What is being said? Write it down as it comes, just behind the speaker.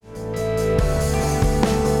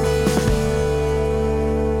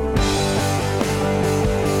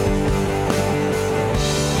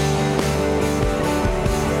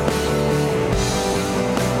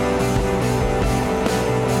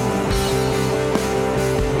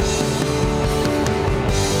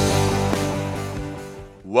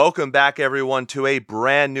Welcome back, everyone, to a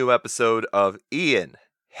brand new episode of Ian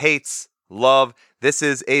Hates Love. This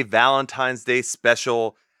is a Valentine's Day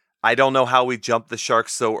special. I don't know how we jumped the shark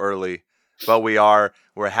so early, but we are.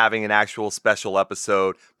 We're having an actual special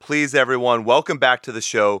episode. Please, everyone, welcome back to the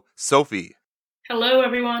show, Sophie. Hello,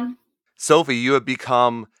 everyone. Sophie, you have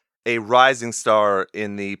become a rising star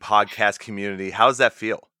in the podcast community. How does that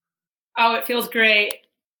feel? Oh, it feels great.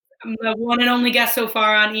 I'm the one and only guest so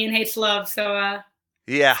far on Ian Hates Love, so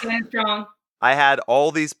yeah, feeling strong. I had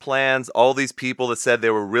all these plans, all these people that said they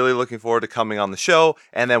were really looking forward to coming on the show,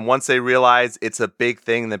 and then once they realize it's a big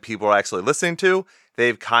thing that people are actually listening to,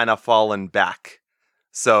 they've kind of fallen back.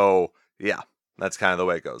 So, yeah, that's kind of the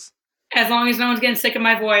way it goes. As long as no one's getting sick of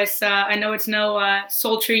my voice, I know it's no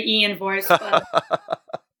sultry Ian voice. But...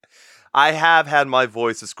 I have had my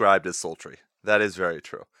voice described as sultry. That is very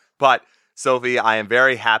true. But, Sophie, I am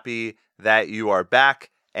very happy that you are back.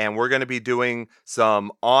 And we're going to be doing some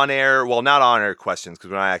on-air, well, not on-air questions,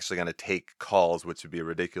 because we're not actually going to take calls, which would be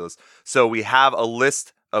ridiculous. So we have a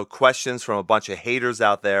list of questions from a bunch of haters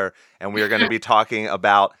out there, and we are going to be talking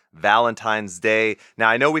about Valentine's Day. Now,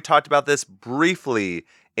 I know we talked about this briefly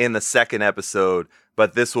in the second episode,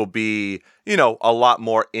 but this will be, a lot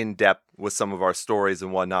more in-depth with some of our stories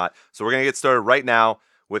and whatnot. So we're going to get started right now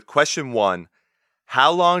with question 1. How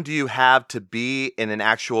long do you have to be in an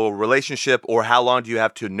actual relationship, or how long do you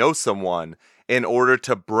have to know someone in order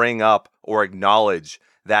to bring up or acknowledge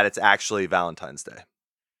that it's actually Valentine's Day?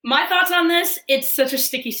 My thoughts on this, it's such a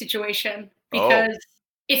sticky situation because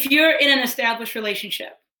if you're in an established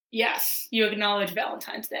relationship, yes, you acknowledge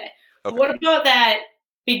Valentine's Day. Okay. What about that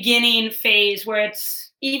beginning phase where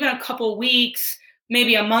it's even a couple weeks,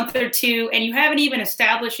 maybe a month or two, and you haven't even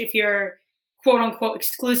established if you're quote unquote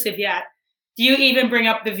exclusive yet? Do you even bring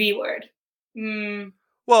up the V word?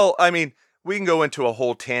 Well, I mean, we can go into a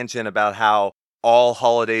whole tangent about how all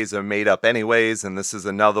holidays are made up anyways, and this is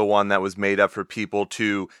another one that was made up for people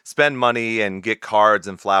to spend money and get cards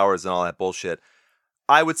and flowers and all that bullshit.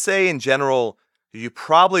 I would say in general, you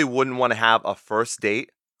probably wouldn't want to have a first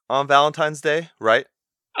date on Valentine's Day, right?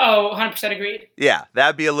 Oh, 100% agreed. Yeah,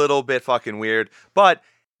 that'd be a little bit fucking weird. But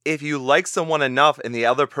if you like someone enough and the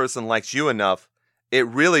other person likes you enough, it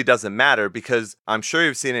really doesn't matter, because I'm sure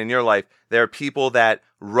you've seen in your life, there are people that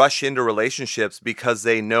rush into relationships because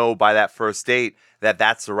they know by that first date that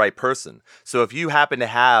that's the right person. So if you happen to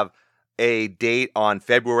have a date on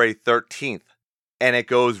February 13th and it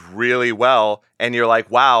goes really well and you're like,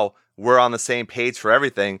 wow, we're on the same page for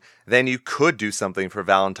everything, then you could do something for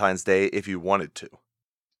Valentine's Day if you wanted to.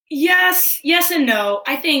 Yes and no.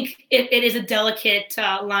 I think it is a delicate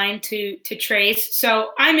line to trace. So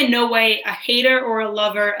I'm in no way a hater or a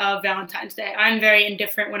lover of Valentine's Day. I'm very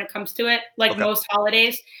indifferent when it comes to it, like most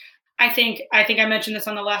holidays. I think I mentioned this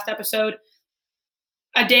on the last episode.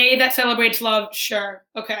 A day that celebrates love, sure,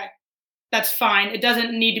 okay, that's fine. It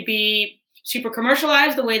doesn't need to be super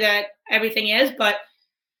commercialized the way that everything is, but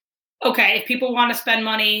okay, if people want to spend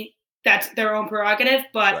money, that's their own prerogative.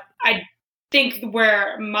 But I think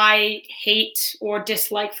where my hate or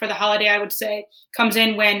dislike for the holiday, I would say, comes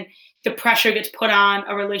in when the pressure gets put on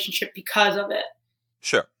a relationship because of it.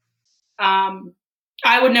 Sure.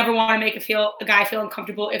 I would never want to make a guy feel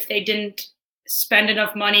uncomfortable if they didn't spend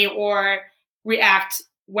enough money or react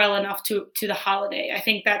well enough to the holiday. I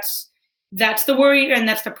think that's the worry, and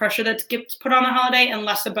that's the pressure that gets put on the holiday, and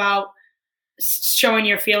less about showing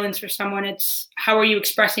your feelings for someone. It's how are you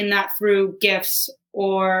expressing that through gifts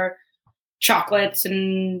or chocolates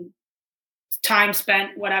and time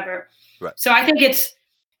spent, whatever. Right. So I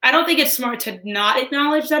don't think it's smart to not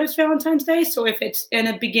acknowledge that it's Valentine's Day. So if it's in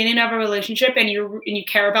the beginning of a relationship and you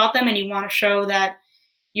care about them and you want to show that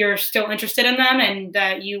you're still interested in them and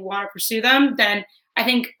that you want to pursue them, then I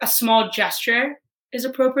think a small gesture is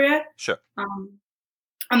appropriate. Sure.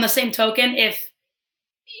 On the same token, if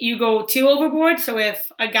you go too overboard, so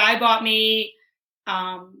if a guy bought me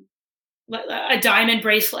a diamond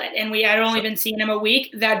bracelet and we had only been seeing him a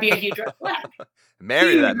week, that'd be a huge red flag.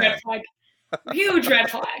 Marry that man. Huge red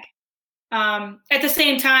flag. At the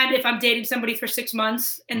same time, if I'm dating somebody for 6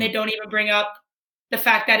 months and they don't even bring up the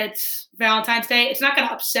fact that it's Valentine's Day, it's not going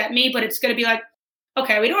to upset me, but it's going to be like,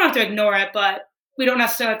 okay, we don't have to ignore it, but we don't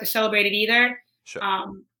necessarily have to celebrate it either. Sure.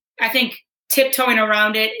 I think tiptoeing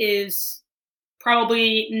around it is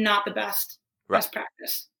probably not the best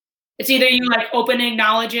practice. It's either you like open and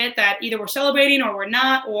acknowledge it that either we're celebrating or we're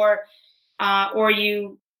not, or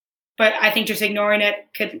you. But I think just ignoring it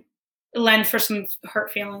could lend for some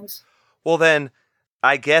hurt feelings. Well, then,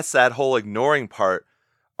 I guess that whole ignoring part,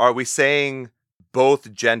 are we saying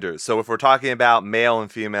both genders? So if we're talking about male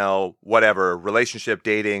and female, whatever, relationship,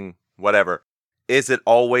 dating, whatever, is it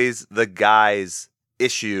always the guy's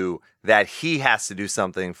issue that he has to do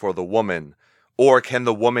something for the woman, or can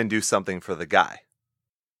the woman do something for the guy?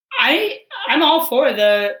 I'm all for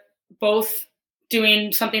the both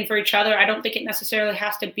doing something for each other. I don't think it necessarily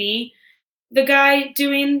has to be the guy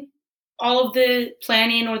doing all of the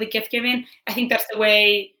planning or the gift giving. I think that's the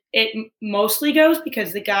way it mostly goes,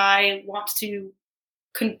 because the guy wants to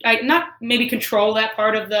not maybe control that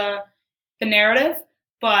part of the narrative,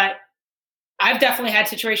 but I've definitely had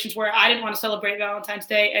situations where I didn't want to celebrate Valentine's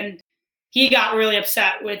Day, and he got really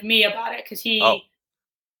upset with me about it because he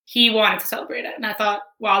wanted to celebrate it, and I thought,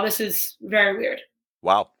 wow, this is very weird.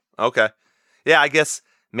 Wow. Okay. Yeah, I guess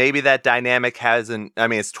maybe that dynamic hasn't. I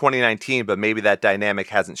mean, it's 2019, but maybe that dynamic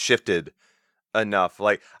hasn't shifted enough.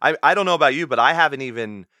 Like, I don't know about you, but I haven't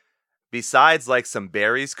even, besides like some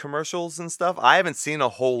berries commercials and stuff, I haven't seen a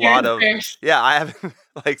whole lot of. Yeah, I haven't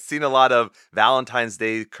like seen a lot of Valentine's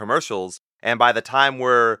Day commercials. And by the time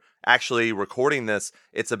we're actually recording this,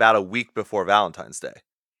 it's about a week before Valentine's Day.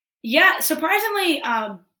 Yeah, surprisingly,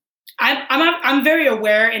 I'm very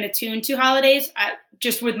aware and attuned to holidays.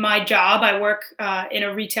 Just with my job, I work in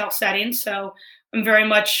a retail setting, so I'm very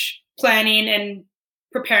much planning and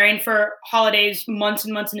preparing for holidays months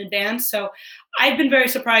and months in advance. So I've been very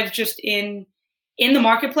surprised just in the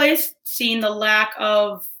marketplace, seeing the lack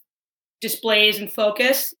of displays and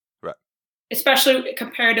focus, right, especially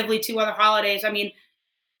comparatively to other holidays. I mean,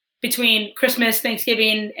 between Christmas,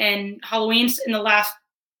 Thanksgiving, and Halloween in the last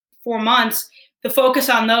 4 months, the focus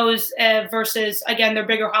on those versus, again, they're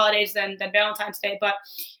bigger holidays than Valentine's Day. But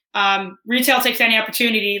retail takes any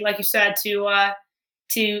opportunity, like you said, to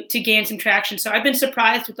gain some traction. So I've been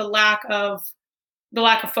surprised with the lack of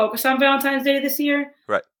focus on Valentine's Day this year,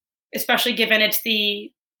 right? Especially given it's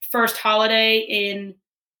the first holiday in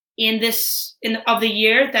of the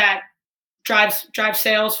year that drives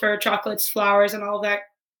sales for chocolates, flowers, and all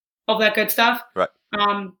that good stuff. Right.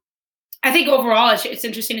 I think overall it's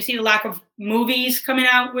interesting to see the lack of movies coming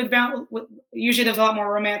out with usually there's a lot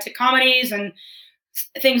more romantic comedies and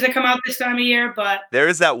things that come out this time of year, but there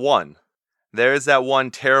is that one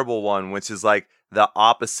terrible one, which is like the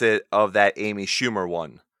opposite of that Amy Schumer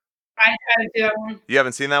one. I haven't seen that one. You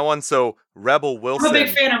haven't seen that one? So Rebel Wilson. I'm a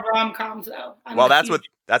big fan of rom-coms, though. Well, that's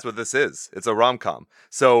what this is. It's a rom-com.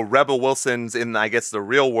 So Rebel Wilson's in, I guess, the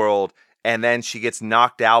real world, and then she gets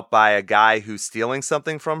knocked out by a guy who's stealing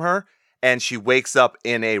something from her, and she wakes up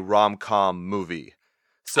in a rom-com movie.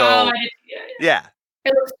 So yeah.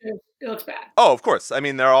 It looks bad. Oh, of course. I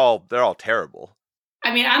mean, they're all terrible.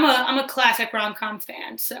 I mean, I'm a classic rom-com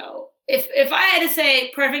fan. So if I had to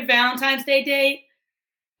say perfect Valentine's Day date,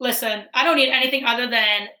 listen, I don't need anything other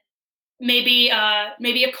than maybe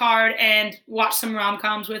a card and watch some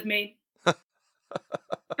rom-coms with me.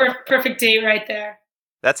 Perfect date right there.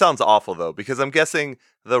 That sounds awful though, because I'm guessing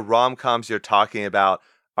the rom-coms you're talking about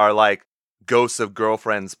are like ghosts of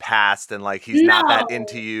girlfriends past, and like he's not that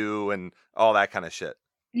into you and all that kind of shit.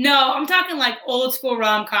 No, I'm talking like old school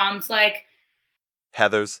rom-coms, like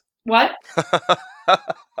Heathers. What?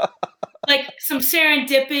 Like some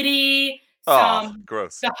Serendipity.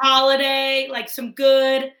 Gross. The Holiday, like some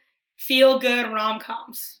good, feel-good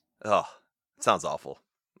rom-coms. Oh, it sounds awful.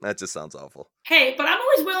 That just sounds awful. Hey, but I'm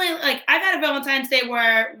always willing, like, I've had a Valentine's Day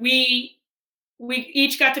where we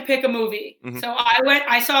each got to pick a movie. Mm-hmm. So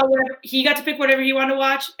I saw whatever, he got to pick whatever he wanted to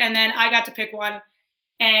watch, and then I got to pick one.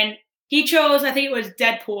 And he chose, I think it was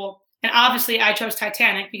Deadpool. And obviously I chose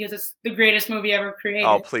Titanic because it's the greatest movie ever created.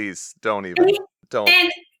 Oh, please, don't even. Don't.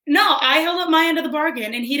 And no, I held up my end of the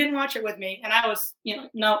bargain, and he didn't watch it with me. And I was,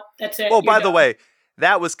 no, that's it. Well, by the way,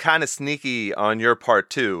 that was kind of sneaky on your part,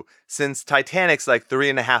 too. Since Titanic's like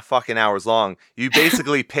 3.5 fucking hours long, you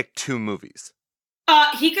basically picked 2 movies.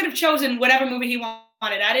 He could have chosen whatever movie he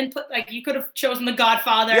wanted. I didn't put, like, you could have chosen The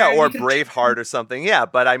Godfather. Yeah, or Braveheart or something. Yeah,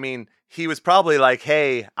 but I mean, he was probably like,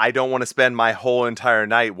 hey, I don't want to spend my whole entire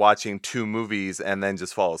night watching 2 movies and then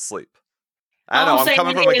just fall asleep. I don't know. I'm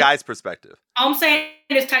coming from a guy's perspective. All I'm saying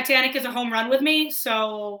is Titanic is a home run with me,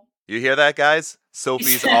 so... You hear that, guys?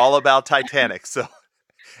 Sophie's all about Titanic, so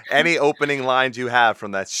any opening lines you have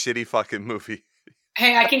from that shitty fucking movie.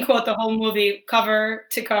 Hey, I can quote the whole movie cover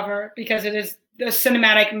to cover because it is a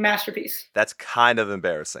cinematic masterpiece. That's kind of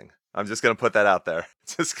embarrassing. I'm just going to put that out there.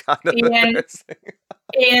 It's just kind of embarrassing.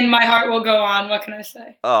 And my heart will go on. What can I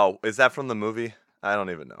say? Oh, is that from the movie? I don't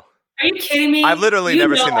even know. Are you kidding me? I've literally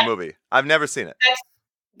never seen the movie. I've never seen it.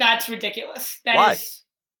 That's ridiculous. Why?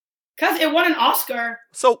 Because it won an Oscar.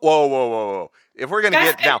 So, whoa. If we're going to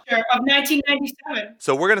get now of 1997.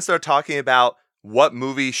 So we're going to start talking about what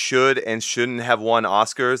movies should and shouldn't have won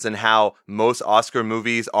Oscars and how most Oscar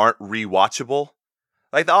movies aren't rewatchable.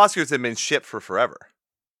 Like the Oscars have been shit for forever.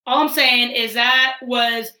 All I'm saying is that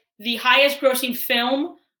was the highest grossing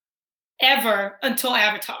film ever until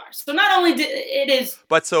Avatar. So not only it is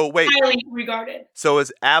highly regarded. So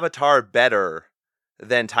is Avatar better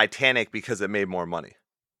than Titanic because it made more money?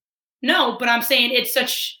 No, but I'm saying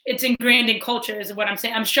it's ingrained in culture is what I'm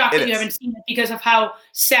saying. I'm shocked that you haven't seen it because of how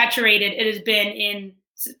saturated it has been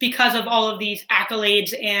because of all of these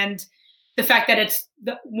accolades and the fact that it's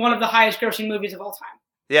one of the highest grossing movies of all time.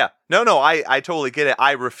 Yeah. No, I totally get it.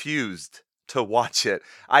 I refused to watch it.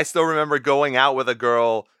 I still remember going out with a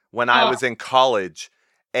girl when I was in college,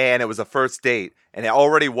 and it was a first date, and it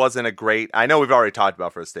already wasn't a great, I know we've already talked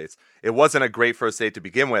about first dates. It wasn't a great first date to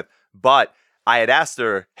begin with, but I had asked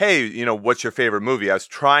her, hey, what's your favorite movie? I was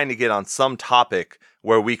trying to get on some topic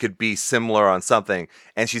where we could be similar on something,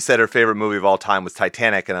 and she said her favorite movie of all time was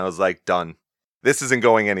Titanic, and I was like, done. This isn't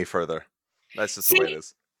going any further. That's just the way it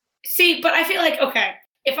is. See, but I feel like, okay,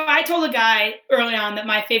 if I told a guy early on that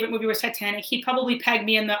my favorite movie was Titanic, he'd probably peg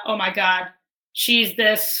me in the, oh my God, she's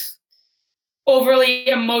this overly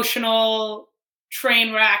emotional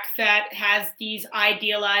train wreck that has these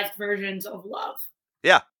idealized versions of love.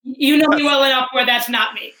 Yeah. You know me well enough where that's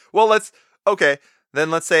not me. Well, let's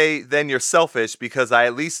say you're selfish because I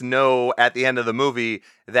at least know at the end of the movie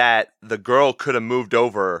that the girl could have moved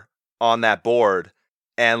over on that board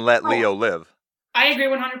and let Leo live. I agree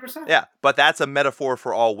 100%. Yeah, but that's a metaphor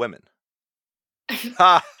for all women.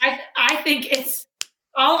 I think it's,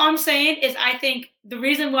 all I'm saying is I think the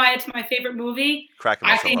reason why it's my favorite movie, cracking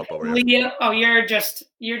myself up over Leo, you're just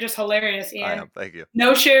hilarious, Ian. I am, thank you.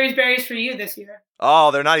 No Sherry's Berries for you this year.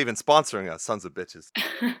 Oh, they're not even sponsoring us, sons of bitches.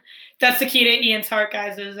 That's the key to Ian's heart,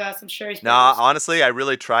 guys, is some Sherry's Berries. Nah, honestly, I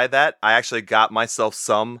really tried that. I actually got myself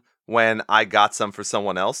some when I got some for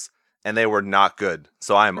someone else, and they were not good.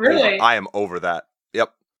 So I am over that.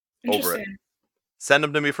 Yep, over it. Send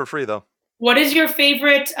them to me for free, though. What is your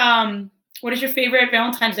favorite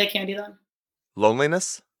Valentine's Day candy, then?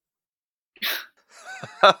 Loneliness?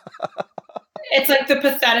 It's like the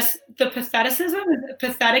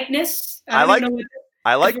patheticness. I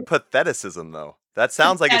like patheticism, though. That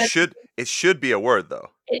sounds like it should be a word, though.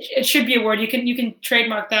 It should be a word. You can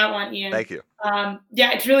trademark that one, Ian. Thank you.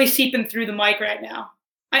 Yeah, it's really seeping through the mic right now.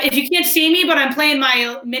 If you can't see me, but I'm playing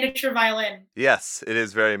my miniature violin. Yes, it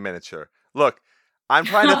is very miniature. Look, I'm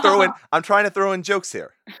trying to throw in jokes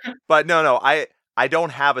here. But no, I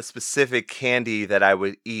don't have a specific candy that I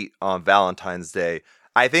would eat on Valentine's Day.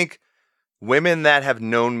 I think women that have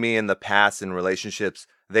known me in the past in relationships,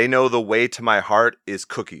 they know the way to my heart is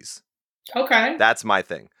cookies. Okay. That's my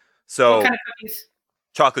thing. So what kind of cookies?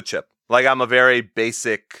 Chocolate chip. Like, I'm a very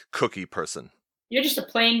basic cookie person. You're just a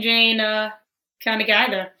plain Jane kind of guy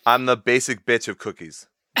there. I'm the basic bitch of cookies.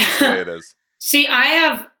 That's the way it is. See, I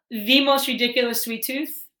have the most ridiculous sweet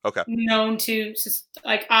tooth. Okay. Known to,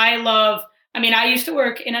 like, I used to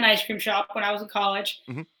work in an ice cream shop when I was in college.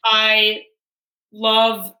 Mm-hmm. I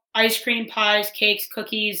love ice cream, pies, cakes,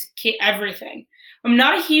 cookies, everything. I'm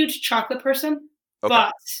not a huge chocolate person,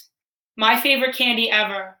 but my favorite candy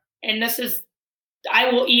ever, and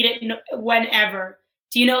I will eat it whenever.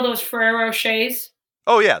 Do you know those Ferrero Rochers?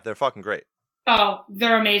 Oh, yeah. They're fucking great. Oh,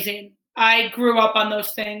 they're amazing. I grew up on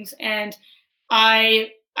those things, and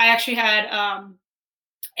I actually had an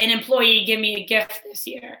employee give me a gift this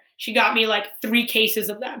year. She got me like 3 cases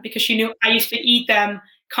of them because she knew I used to eat them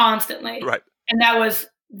constantly. Right. And that was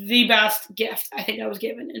the best gift I think I was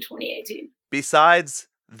given in 2018. Besides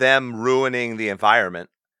them ruining the environment,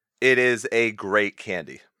 it is a great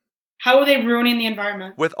candy. How are they ruining the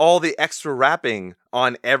environment? With all the extra wrapping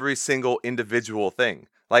on every single individual thing.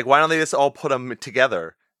 Like, why don't they just all put them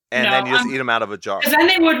together and then you just eat them out of a jar? Because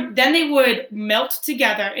then they would melt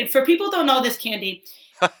together. And for people who don't know this candy,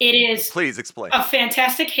 it is please explain. A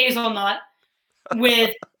fantastic hazelnut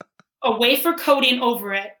with a wafer coating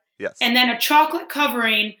over it. Yes. And then a chocolate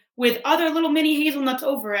covering with other little mini hazelnuts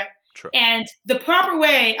over it. True. And the proper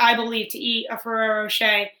way, I believe, to eat a Ferrero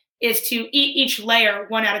Rocher is to eat each layer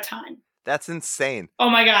one at a time. That's insane. Oh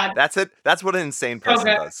my God. That's it. That's what an insane person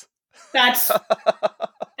does.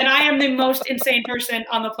 And I am the most insane person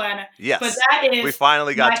on the planet. Yes. But that is. We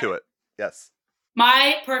finally got to it. Yes.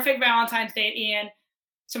 My perfect Valentine's Day, Ian.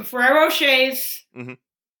 Some Ferrero Rochers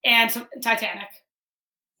and some Titanic.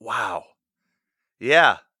 Wow.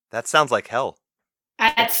 Yeah. That sounds like hell.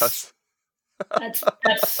 That's.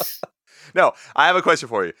 No, I have a question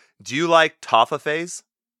for you. Do you like Toffees?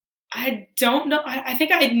 I don't know. I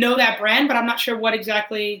think I know that brand, but I'm not sure what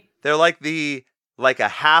exactly. They're like a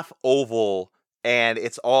half oval, and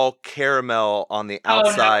it's all caramel on the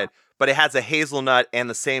outside, but it has a hazelnut and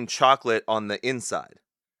the same chocolate on the inside.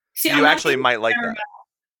 See, you actually might like that.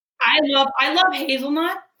 I love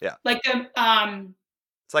hazelnut. Yeah. Like the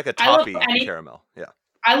It's like a I love toffee caramel. Yeah.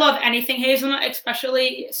 I love anything hazelnut,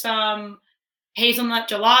 especially some hazelnut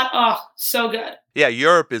gelato. Oh, so good. Yeah,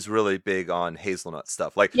 Europe is really big on hazelnut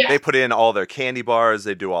stuff. Like Yeah. they put in all their candy bars,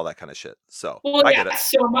 they do all that kind of shit. So Well, I yeah. get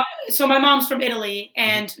it. So my mom's from Italy, Mhm.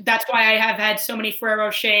 and that's why I have had so many Ferrero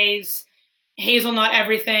Rochers, hazelnut,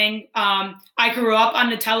 everything. I grew up on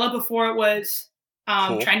Nutella before it was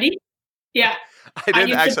Cool. trendy. Yeah. I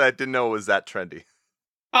didn't know it was that trendy.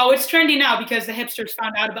 Oh, it's trendy now because the hipsters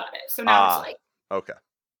found out about it. So now it's like, Okay.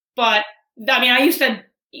 but I mean,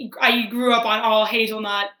 I grew up on all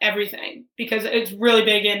hazelnut everything because it's really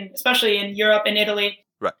big especially in Europe and Italy.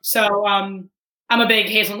 Right. So I'm a big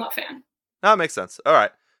hazelnut fan. That makes sense. All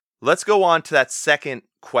right. Let's go on to that second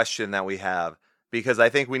question that we have because I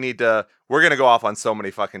think we're going to go off on so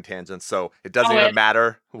many fucking tangents. So it doesn't even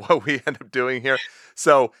matter what we end up doing here.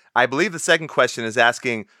 So I believe the second question is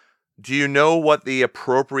asking, do you know what the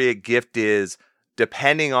appropriate gift is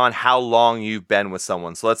depending on how long you've been with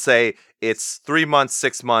someone? So let's say it's 3 months,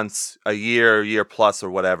 6 months, a year plus or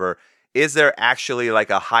whatever. Is there actually like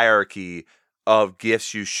a hierarchy of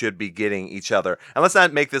gifts you should be getting each other? And let's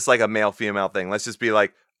not make this like a male-female thing. Let's just be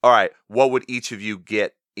like, all right, what would each of you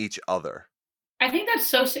get each other? I think that's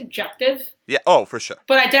so subjective. Yeah. Oh, for sure.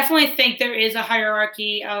 But I definitely think there is a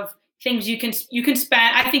hierarchy of things you can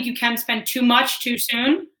spend. I think you can spend too much too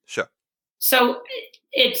soon. Sure. So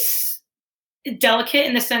it's delicate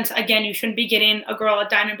in the sense, again, you shouldn't be getting a girl a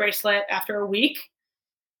diamond bracelet after a week.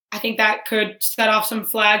 I think that could set off some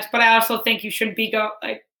flags, but I also think you shouldn't be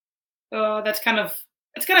that's kind of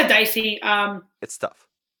dicey. It's tough.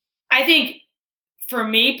 I think for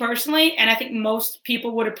me personally, and I think most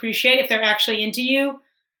people would appreciate if they're actually into you,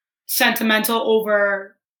 sentimental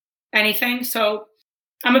over anything. So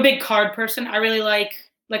I'm a big card person. I really like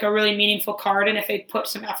a really meaningful card, and if they put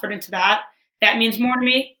some effort into that, that means more to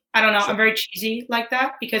me. I don't know. Sure. I'm very cheesy like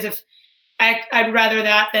that because if I'd rather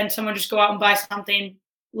that than someone just go out and buy something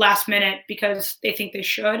last minute because they think they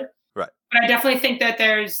should. Right. But I definitely think that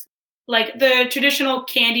there's like the traditional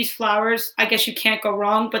candies, flowers. I guess you can't go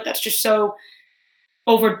wrong, but that's just so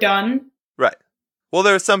overdone. Right. Well,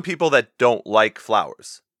 there are some people that don't like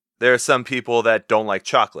flowers. There are some people that don't like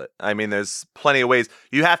chocolate. I mean, there's plenty of ways.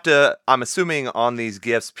 You have to, I'm assuming on these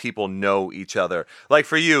gifts, people know each other. Like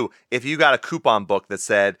for you, if you got a coupon book that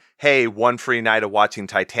said, hey, 1 free night of watching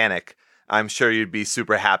Titanic, I'm sure you'd be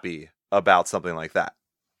super happy about something like that.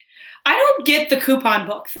 I don't get the coupon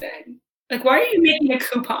book thing. Like, why are you making a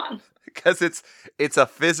coupon? Because it's a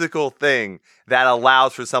physical thing that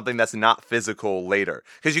allows for something that's not physical later.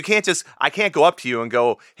 Because I can't go up to you and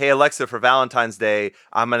go, hey, Alexa, for Valentine's Day,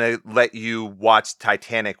 I'm going to let you watch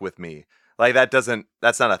Titanic with me. Like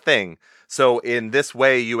that's not a thing. So in this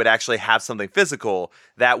way, you would actually have something physical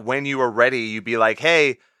that when you were ready, you'd be like,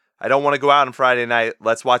 hey, I don't want to go out on Friday night.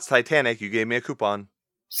 Let's watch Titanic. You gave me a coupon.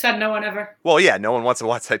 Said no one ever. Well, yeah, no one wants to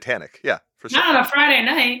watch Titanic. Yeah, for sure. Not on a Friday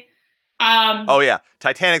night. Oh yeah,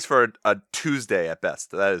 Titanic's for a Tuesday at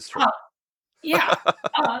best. That is true. Yeah.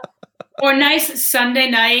 Or nice Sunday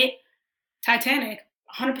night Titanic.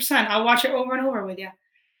 100%. I'll watch it over and over with you.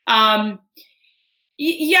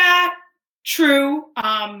 Yeah, true.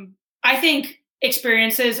 I think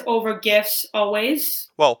experiences over gifts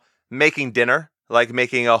always. Well, making dinner, like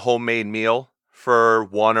making a homemade meal for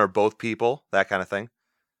one or both people, that kind of thing.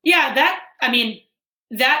 Yeah,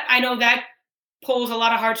 I know that pulls a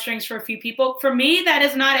lot of heartstrings for a few people. For me, that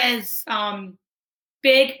is not as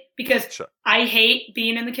big because Sure. I hate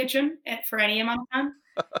being in the kitchen for any amount of time.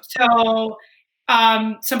 So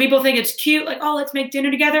some people think it's cute, like, oh, let's make dinner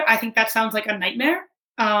together. I think that sounds like a nightmare.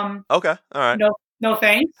 Okay, all right. No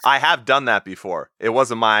thanks. I have done that before. It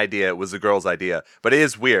wasn't my idea. It was the girl's idea. But it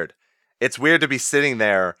is weird. It's weird to be sitting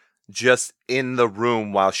there just in the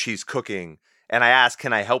room while she's cooking. And I ask,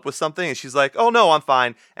 can I help with something? And she's like, oh, no, I'm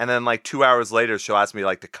fine. And then like 2 hours later, she'll ask me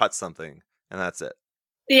like to cut something. And that's it.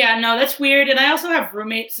 Yeah, no, that's weird. And I also have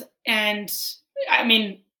roommates. And I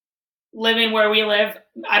mean, living where we live,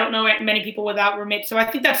 I don't know many people without roommates. So I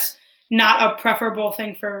think that's not a preferable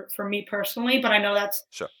thing for me personally. But I know that's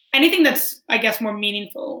sure. Anything that's, I guess, more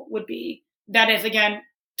meaningful would be, that is, again,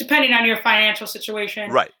 depending on your financial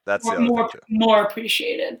situation. Right. That's more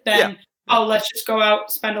appreciated than, oh, let's just go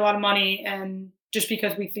out, spend a lot of money, and just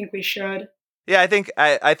because we think we should. Yeah,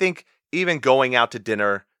 I think even going out to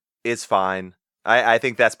dinner is fine. I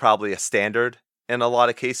think that's probably a standard in a lot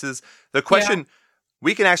of cases. The question,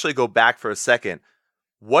 we can actually go back for a second.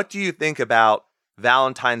 What do you think about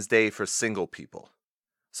Valentine's Day for single people?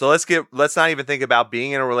 So let's not even think about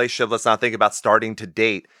being in a relationship. Let's not think about starting to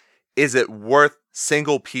date. Is it worth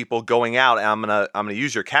single people going out, and I'm gonna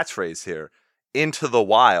use your catchphrase here, into the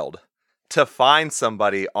wild to find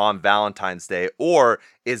somebody on Valentine's Day, or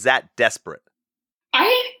is that desperate?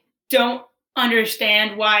 I don't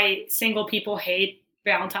understand why single people hate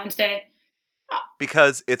Valentine's Day.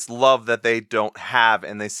 Because it's love that they don't have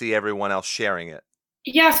and they see everyone else sharing it.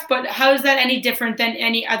 Yes, but how is that any different than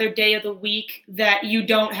any other day of the week that you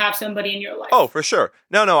don't have somebody in your life? Oh, for sure.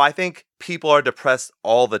 No, I think people are depressed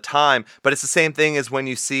all the time, but it's the same thing as when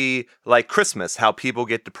you see like Christmas, how people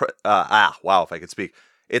get depressed. Wow, if I could speak.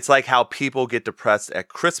 It's like how people get depressed at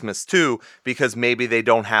Christmas too, because maybe they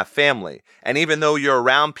don't have family. And even though you're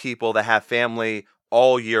around people that have family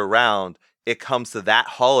all year round, it comes to that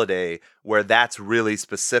holiday where that's really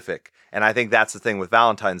specific. And I think that's the thing with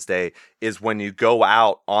Valentine's Day is when you go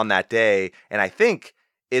out on that day, and I think,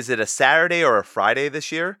 is it a Saturday or a Friday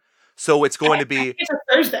this year? So it's going to be... It's a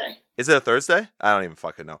Thursday. Is it a Thursday? I don't even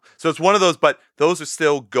fucking know. So it's one of those, but those are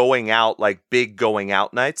still going out, like big going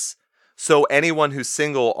out nights. So anyone who's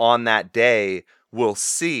single on that day will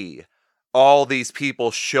see all these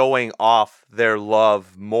people showing off their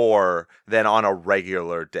love more than on a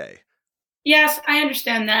regular day. Yes, I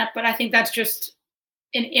understand that, but I think that's just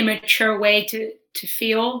an immature way to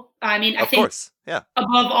feel. I mean, I think course, yeah.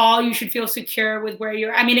 Above all, you should feel secure with where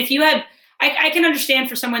you're. I mean, if you have, I can understand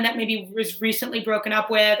for someone that maybe was recently broken up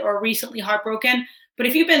with or recently heartbroken, but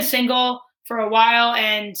if you've been single for a while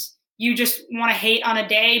and you just want to hate on a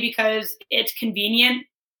day because it's convenient,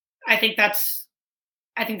 I think that's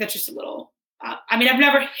just a little. I mean, I've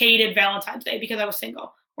never hated Valentine's Day because I was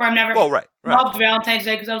single. Or I've never loved Valentine's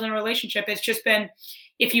Day because I was in a relationship. It's just been,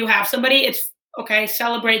 if you have somebody, it's okay,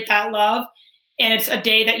 celebrate that love. And it's a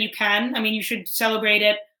day that you can. I mean, you should celebrate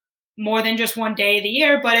it more than just one day of the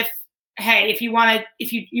year. But if you want to,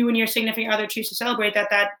 if you and your significant other choose to celebrate that,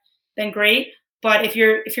 then great. But if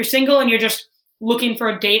you're single and you're just looking for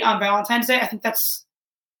a date on Valentine's Day, I think that's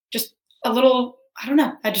just a little, I don't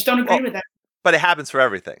know. I just don't agree with that. But it happens for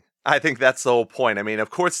everything. I think that's the whole point. I mean,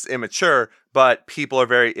 of course it's immature, but people are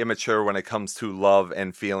very immature when it comes to love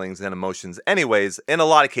and feelings and emotions anyways, in a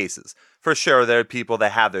lot of cases. For sure, there are people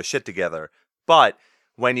that have their shit together. But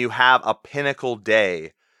when you have a pinnacle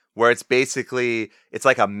day where it's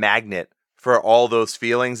like a magnet for all those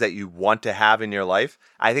feelings that you want to have in your life,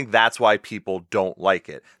 I think that's why people don't like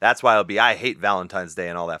it. That's why it'll be, I hate Valentine's Day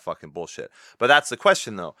and all that fucking bullshit. But that's the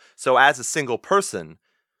question though. So as a single person,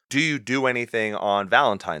 do you do anything on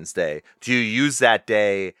Valentine's Day? Do you use that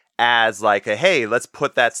day as like a, hey, let's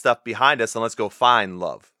put that stuff behind us and let's go find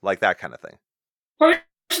love, like that kind of thing?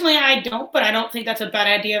 Personally, I don't, but I don't think that's a bad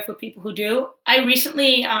idea for people who do. I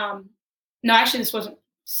recently, no, actually, this wasn't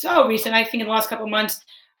so recent. I think in the last couple of months,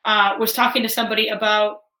 was talking to somebody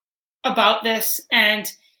about this,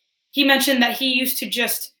 and he mentioned that he used to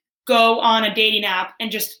just go on a dating app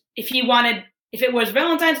and just, if it was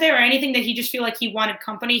Valentine's Day or anything that he just feel like he wanted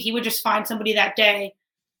company, he would just find somebody that day.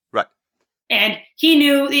 Right. And he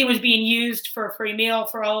knew he was being used for a free meal,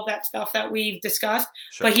 for all of that stuff that we've discussed,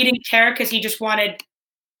 sure. But he didn't care because he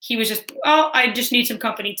was just, I just need some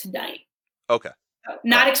company tonight. Okay.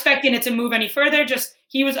 Not expecting it to move any further, just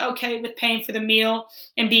he was okay with paying for the meal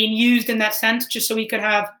and being used in that sense just so he could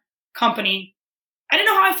have company. I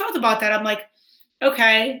didn't know how I felt about that. I'm like,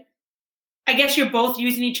 okay, I guess you're both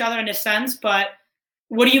using each other in a sense, but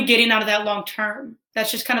what are you getting out of that long term?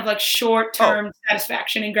 That's just kind of like short-term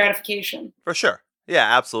satisfaction and gratification. For sure.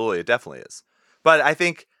 Yeah, absolutely. It definitely is. But I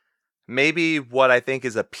think maybe what I think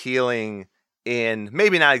is appealing in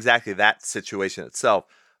maybe not exactly that situation itself,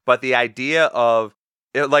 but the idea of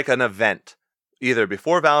it like an event, either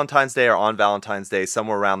before Valentine's Day or on Valentine's Day,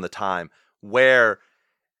 somewhere around the time, where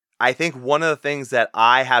I think one of the things that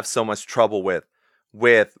I have so much trouble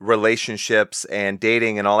with relationships and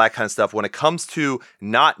dating and all that kind of stuff, when it comes to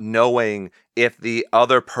not knowing if the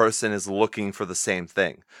other person is looking for the same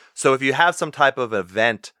thing. So if you have some type of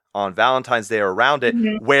event on Valentine's Day or around it,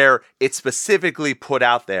 mm-hmm. where it's specifically put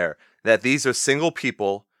out there that these are single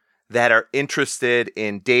people that are interested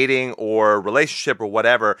in dating or relationship or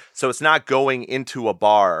whatever. So it's not going into a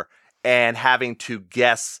bar and having to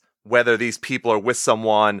guess whether these people are with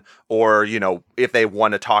someone or, you know, if they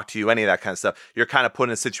want to talk to you, any of that kind of stuff. You're kind of put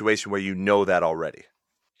in a situation where you know that already.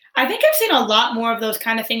 I think I've seen a lot more of those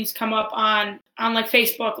kind of things come up on like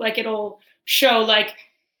Facebook. Like it'll show like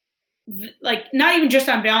not even just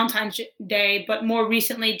on Valentine's Day, but more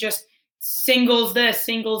recently just singles this,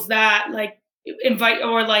 singles that, like invite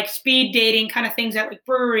or like speed dating kind of things at like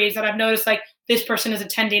breweries that I've noticed like this person is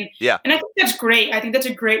attending. Yeah. And I think that's great. I think that's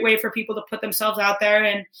a great way for people to put themselves out there.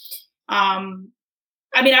 And I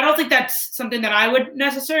mean, I don't think that's something that I would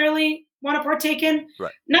necessarily want to partake in.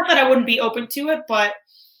 Right. Not that I wouldn't be open to it, but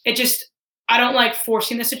it just I don't like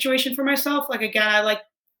forcing the situation for myself. Like again,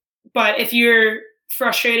 but if you're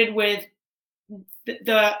frustrated with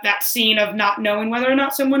that scene of not knowing whether or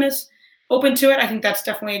not someone is open to it, I think that's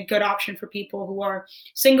definitely a good option for people who are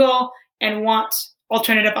single and want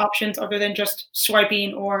alternative options other than just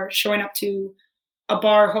swiping or showing up to a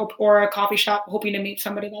bar or a coffee shop hoping to meet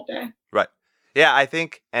somebody that day. Right. Yeah, I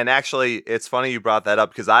think, and actually, it's funny you brought that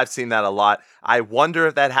up because I've seen that a lot. I wonder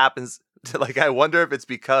if that happens. I wonder if it's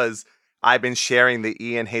because I've been sharing the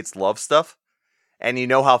Ian Hates Love stuff. And you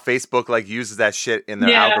know how Facebook uses that shit in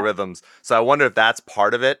their algorithms. So I wonder if that's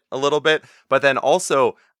part of it a little bit. But then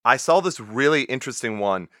also, I saw this really interesting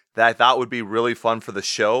one that I thought would be really fun for the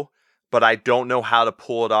show, but I don't know how to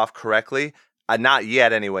pull it off correctly. Not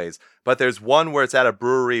yet anyways. But there's one where it's at a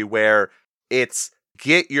brewery where it's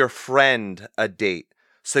get your friend a date.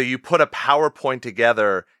 So you put a PowerPoint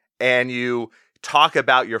together and you talk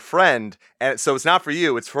about your friend, and so it's not for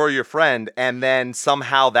you, it's for your friend, and then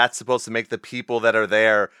somehow that's supposed to make the people that are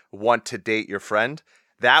there want to date your friend.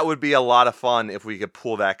 That would be a lot of fun if we could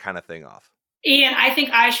pull that kind of thing off. Ian, I think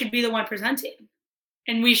I should be the one presenting,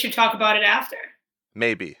 and we should talk about it after.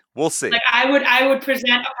 Maybe. We'll see. I would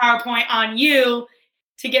present a PowerPoint on you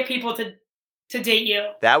to get people to date you.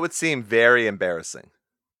 That would seem very embarrassing.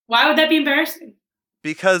 Why would that be embarrassing?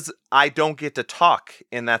 Because I don't get to talk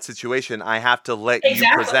in that situation. I have to let you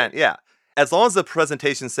present. Yeah. As long as the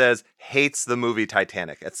presentation says hates the movie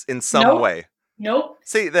Titanic. It's in some way. Nope.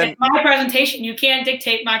 See, then it's my presentation. You can't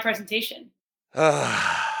dictate my presentation.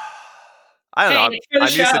 I don't know. I'm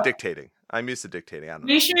used to dictating. I don't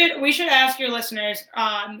know. We should ask your listeners.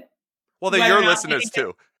 Well, they're your listeners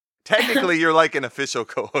too. Technically, you're like an official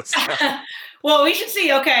co-host. Well, we should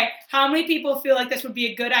see, okay, how many people feel like this would be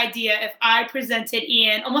a good idea if I presented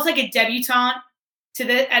Ian, almost like a debutante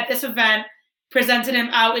at this event, presented him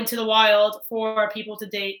out into the wild for people to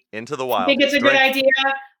date. Into the wild. I think it's a good idea.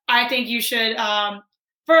 I think you should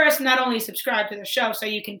first not only subscribe to the show so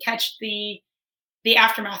you can catch the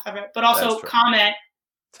aftermath of it, but also comment,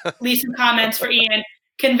 leave some comments for Ian,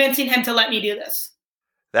 convincing him to let me do this.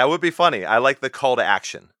 That would be funny. I like the call to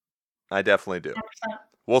action. I definitely do. 100%.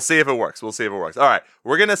 We'll see if it works. All right.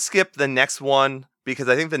 We're going to skip the next one because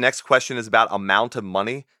I think the next question is about amount of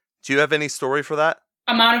money. Do you have any story for that?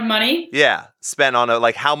 Amount of money? Yeah. Spent on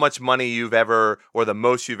how much money you've ever, or the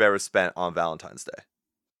most you've ever spent on Valentine's Day.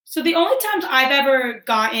 So the only times I've ever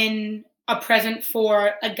gotten a present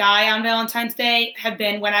for a guy on Valentine's Day have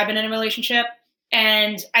been when I've been in a relationship.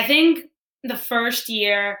 And I think the first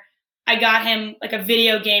year I got him a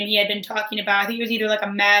video game he had been talking about. I think it was either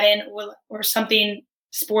a Madden or something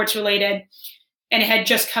sports related, and it had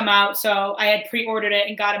just come out. So I had pre-ordered it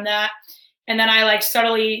and got him that. And then I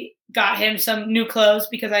subtly got him some new clothes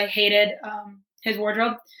because I hated his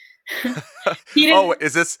wardrobe. Oh,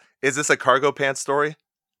 is this a cargo pants story?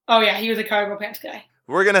 Oh yeah, he was a cargo pants guy.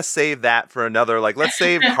 We're going to save that for another, let's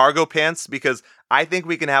save cargo pants because I think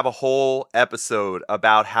we can have a whole episode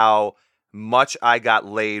about how much I got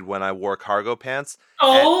laid when I wore cargo pants.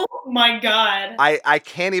 Oh my God. I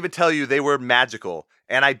can't even tell you, they were magical,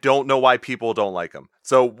 and I don't know why people don't like them.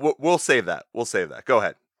 So we'll save that. Go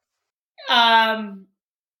ahead. And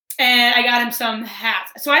I got him some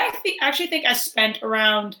hats. So I actually think I spent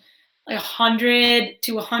around $100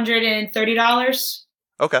 to $130.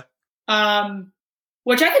 Okay.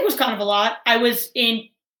 Which I think was kind of a lot. I wasn't in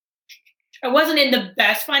the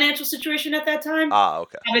best financial situation at that time.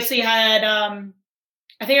 Okay. Obviously had I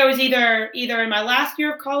think I was either in my last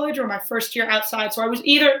year of college or my first year outside. So I was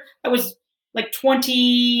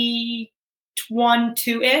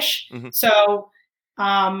 22-ish. Mm-hmm. So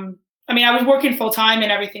I was working full time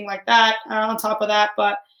and everything like that on top of that,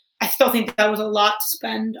 but I still think that was a lot to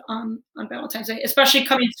spend on Valentine's Day, especially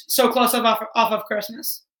coming so close off of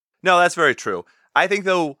Christmas. No, that's very true. I think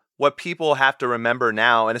though, what people have to remember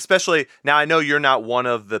now, and especially now, I know you're not one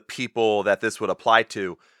of the people that this would apply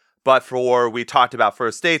to, but we talked about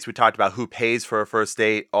first dates, we talked about who pays for a first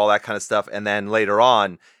date, all that kind of stuff, and then later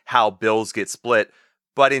on, how bills get split.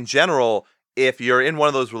 But in general, if you're in one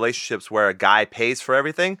of those relationships where a guy pays for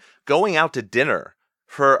everything, going out to dinner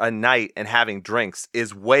for a night and having drinks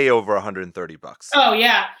is way over $130. Oh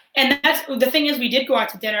yeah, and that's the thing is, we did go out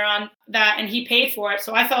to dinner on that, and he paid for it,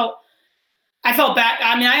 so I felt bad.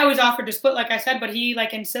 I always offered to split, like I said, but he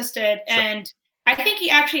insisted. Sure. And I think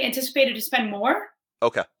he actually anticipated to spend more.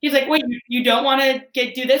 Okay. He's like, wait, you don't want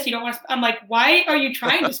to do this? You don't want to? I'm like, why are you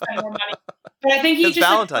trying to spend more money? But I think he just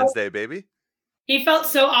Valentine's Day, baby. He felt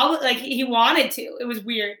so he wanted to. It was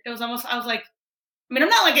weird. It was almost. I was like, I'm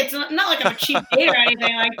not like I'm a cheap date or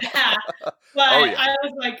anything like that. But oh, yeah. I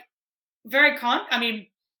was like, I mean,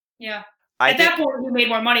 yeah. I At think that point, he made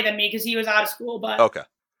more money than me because he was out of school. But okay.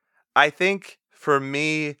 I think for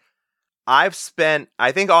me, I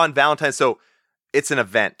think on Valentine's, so it's an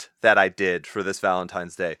event that I did for this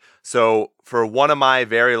Valentine's Day. So for one of my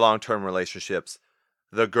very long-term relationships,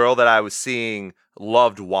 the girl that I was seeing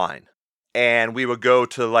loved wine. And we would go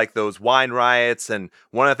to like those wine riots. And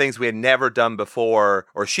one of the things we had never done before,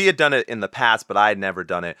 or she had done it in the past, but I had never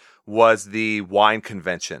done it, was the wine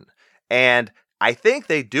convention. And I think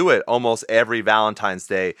they do it almost every Valentine's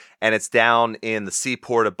Day, and it's down in the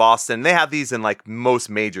seaport of Boston. They have these in like most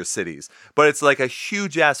major cities, but it's like a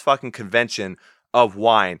huge ass fucking convention of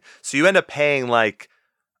wine. So you end up paying like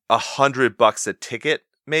 $100 a ticket,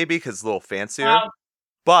 maybe, because it's a little fancier,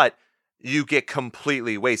 but you get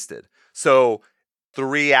completely wasted. So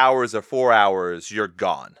 3 hours or 4 hours, you're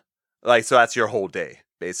gone. Like, so that's your whole day,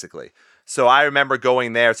 basically. So I remember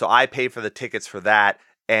going there. So I paid for the tickets for that.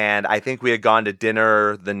 And I think we had gone to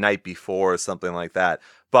dinner the night before or something like that.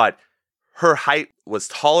 But her height was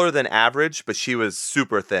taller than average, but she was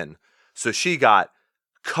super thin. So she got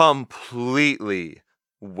completely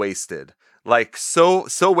wasted. Like so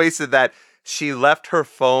wasted that she left her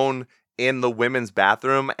phone in the women's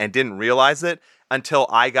bathroom and didn't realize it until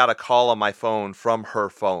I got a call on my phone from her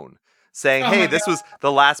phone saying, "Hey, this was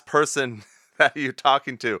the last person that you're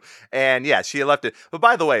talking to." And yeah, she left it. But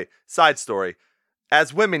by the way, side story,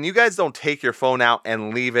 as women, you guys don't take your phone out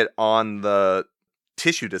and leave it on the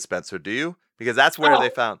tissue dispenser, do you? Because that's where they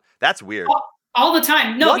found. That's weird. All the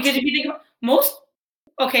time. No, because if you think about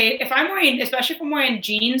if I'm wearing, especially if I'm wearing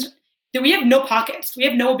jeans, then we have no pockets. We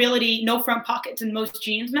have no front pockets in most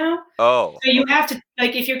jeans now. Oh. So you have to,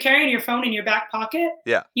 like, if you're carrying your phone in your back pocket,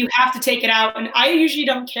 yeah, you have to take it out. And I usually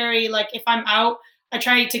don't carry, like, if I'm out, I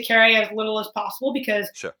try to carry as little as possible because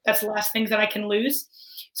that's the last things that I can lose.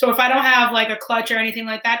 So if I don't have like a clutch or anything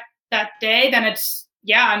like that day, then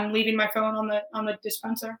I'm leaving my phone on the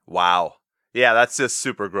dispenser. Wow. Yeah, that's just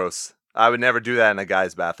super gross. I would never do that in a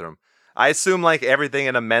guy's bathroom. I assume like everything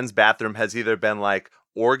in a men's bathroom has either been like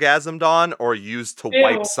orgasmed on or used to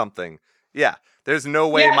wipe something. Yeah. There's no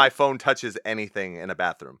way my phone touches anything in a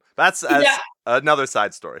bathroom. That's another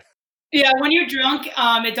side story. Yeah, when you're drunk,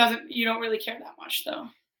 you don't really care that much though.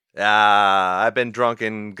 I've been drunk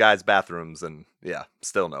in guys' bathrooms and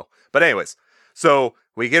still no. But anyways, so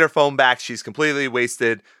we get her phone back. She's completely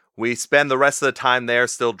wasted. We spend the rest of the time there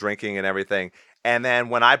still drinking and everything. And then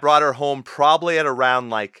when I brought her home, probably at around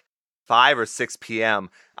like 5 or 6 p.m.,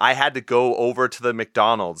 I had to go over to the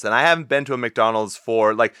McDonald's. And I haven't been to a McDonald's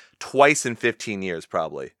for like twice in 15 years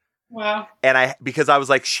probably. Wow. And because I was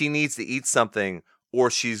like, she needs to eat something or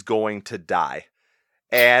she's going to die.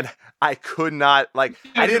 And I could not, like,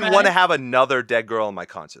 I didn't want to have another dead girl on my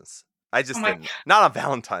conscience. I just didn't. Not on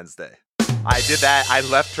Valentine's Day. I did that. I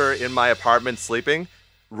left her in my apartment sleeping,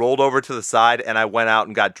 rolled over to the side, and I went out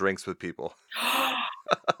and got drinks with people.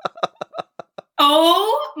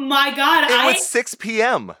 Oh, my God. It was 6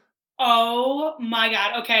 p.m. Oh, my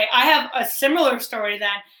God. Okay. I have a similar story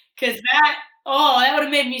then, because that would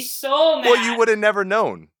have made me so mad. Well, you would have never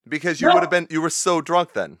known because you were so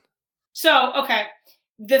drunk then. So, okay.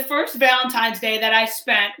 The first Valentine's Day that I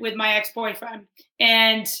spent with my ex-boyfriend,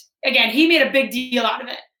 and again, he made a big deal out of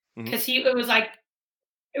it because it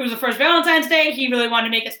was the first Valentine's Day. He really wanted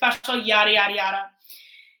to make it special, yada, yada, yada.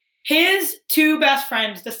 His two best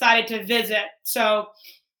friends decided to visit. So,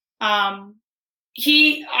 I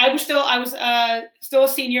was still a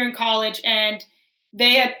senior in college, and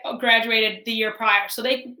they had graduated the year prior. So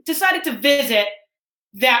they decided to visit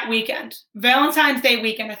that weekend, Valentine's Day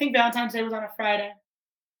weekend. I think Valentine's Day was on a Friday.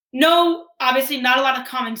 No, obviously not a lot of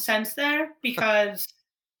common sense there because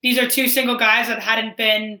these are two single guys that hadn't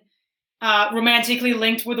been romantically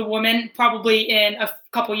linked with a woman probably in a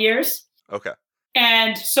couple years. Okay.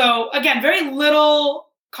 And so, again, very little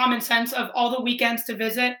common sense of all the weekends to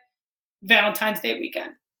visit Valentine's Day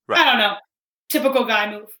weekend. Right. I don't know. Typical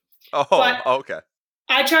guy move. Oh, but okay.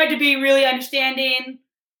 I tried to be really understanding.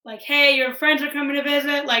 Like, hey, your friends are coming to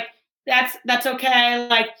visit. Like, that's okay.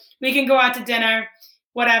 Like, we can go out to dinner.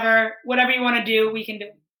 Whatever you want to do, we can do.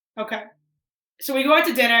 Okay. So we go out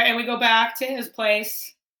to dinner and we go back to his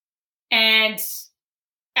place. And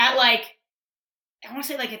at I want to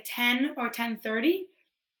say like at 10 or 10:30,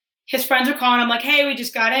 his friends are calling him like, hey, we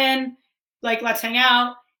just got in. Like, let's hang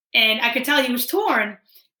out. And I could tell he was torn.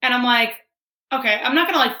 And I'm like, okay, I'm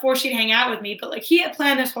not going to force you to hang out with me. But he had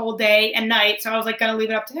planned this whole day and night. So I was going to leave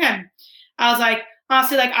it up to him. I was like,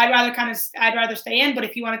 honestly, I'd rather stay in. But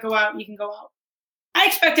if you want to go out, you can go out. I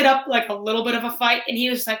expected a little bit of a fight, and he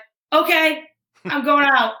was like, okay, I'm going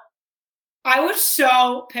out. I was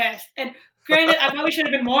so pissed. And Granted, I probably should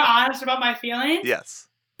have been more honest about my feelings. Yes.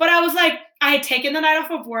 But I was like, I had taken the night off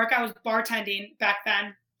of work. I was bartending back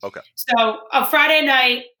then. Okay. So a Friday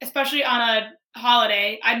night, especially on a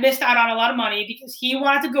holiday, I missed out on a lot of money because he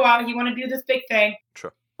wanted to go out. He wanted to do this big thing. True.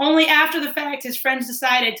 Only after the fact, his friends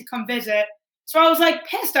decided to come visit. So I was like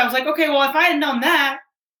pissed. I was like, okay, well, if I had known that,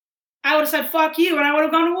 I would have said, fuck you, and I would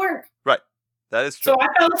have gone to work. Right. That is true. So I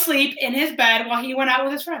fell asleep in his bed while he went out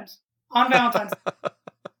with his friends on Valentine's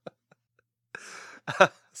Day.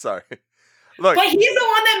 Sorry. Look, but he's the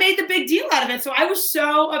one that made the big deal out of it, so I was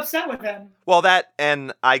so upset with him. Well,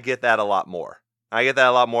 and I get that a lot more. I get that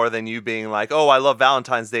a lot more than you being like, oh, I love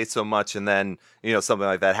Valentine's Day so much, and then, something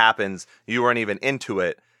like that happens. You weren't even into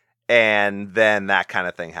it, and then that kind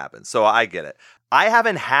of thing happens. So I get it. I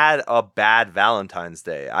haven't had a bad Valentine's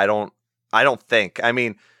Day. I don't think. I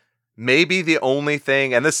mean, maybe the only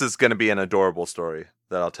thing, and this is going to be an adorable story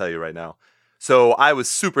that I'll tell you right now. So I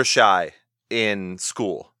was super shy in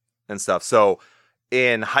school and stuff. So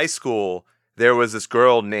in high school, there was this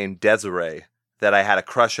girl named Desiree that I had a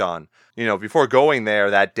crush on. Before going there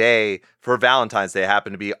that day for Valentine's Day,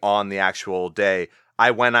 happened to be on the actual day,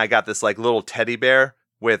 I got this like little teddy bear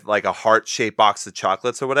with like a heart-shaped box of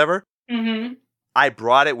chocolates or whatever. Mm-hmm. I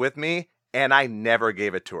brought it with me and I never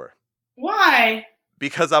gave it to her. Why?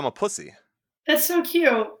 Because I'm a pussy. That's so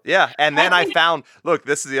cute. Yeah, and then I found, look,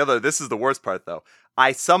 this is the worst part though.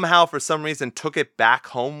 I somehow, for some reason, took it back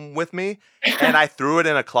home with me, and I threw it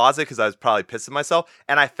in a closet because I was probably pissing myself,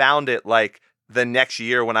 and I found it, like, the next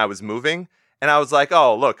year when I was moving, and I was like,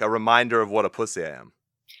 oh, look, a reminder of what a pussy I am.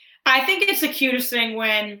 I think it's the cutest thing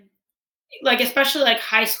when, like, especially, like,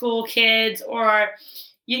 high school kids or,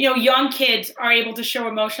 young kids are able to show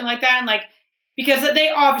emotion like that, and, like, because they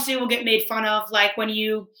obviously will get made fun of, like, when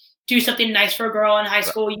you do something nice for a girl in high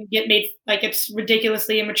school, you get made, like, it's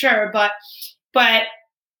ridiculously immature, but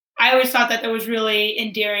I always thought that was really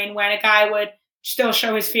endearing when a guy would still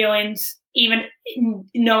show his feelings, even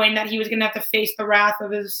knowing that he was going to have to face the wrath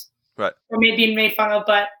of his, right, or maybe being made fun of.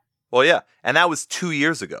 But well, yeah, and that was 2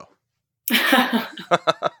 years ago.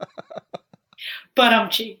 But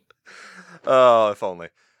oh, if only.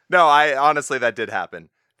 No, I honestly, that did happen.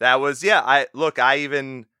 That was, yeah.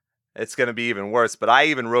 It's going to be even worse. But I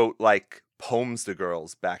even wrote like poems to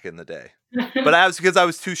girls back in the day. But because I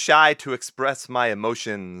was too shy to express my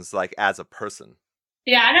emotions, like, as a person.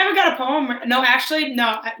 Yeah, I never got a poem. No, actually,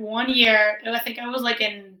 no. 1 year, I think I was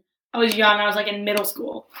young. I was like in middle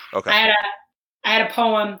school. Okay. I had a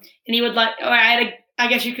poem, and he would I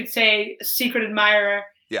guess you could say, a secret admirer.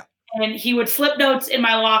 Yeah. And he would slip notes in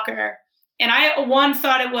my locker, and I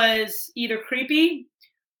thought it was either creepy,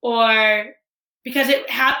 or because it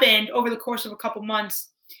happened over the course of a couple months,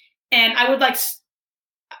 and I would like.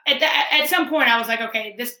 At some point, I was like,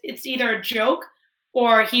 okay, it's either a joke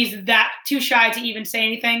or he's that too shy to even say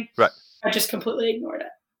anything. Right. I just completely ignored it.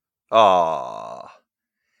 Aww.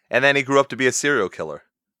 And then he grew up to be a serial killer.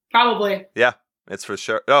 Probably. Yeah, it's for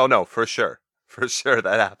sure. Oh, no, for sure. For sure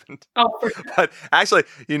that happened. Oh, for sure. But actually,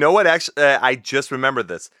 you know what? Actually, I just remembered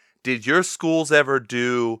this. Did your schools ever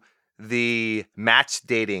do the match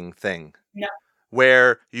dating thing? No.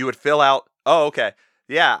 Where you would fill out, oh, okay.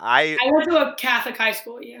 Yeah, I went to a Catholic high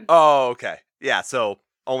school, Ian. Oh, okay. Yeah, so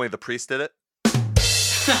only the priest did it?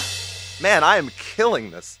 Man, I am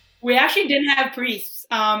killing this. We actually didn't have priests.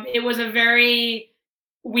 It was a very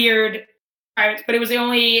weird private, but it was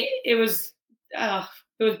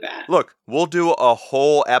bad. Look, we'll do a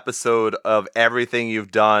whole episode of everything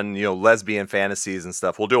you've done, lesbian fantasies and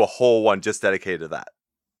stuff. We'll do a whole one just dedicated to that.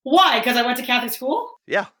 Why? Because I went to Catholic school?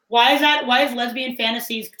 Yeah. Why is lesbian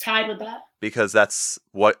fantasies tied with that? Because that's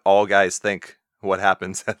what all guys think what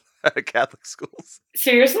happens at Catholic schools.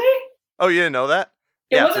 Seriously? Oh, you didn't know that?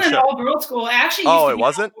 It wasn't an all-girls school. It actually used to be it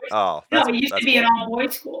wasn't? No, it used to be an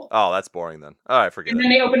all-boys school. Oh, that's boring then. All right, forget it. And then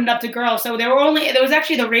they opened it up to girls. So there was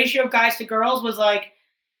actually the ratio of guys to girls was like,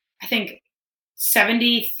 I think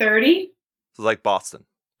 70-30. It's like Boston.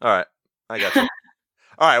 All right, I got you.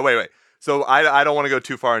 All right, wait. So I don't want to go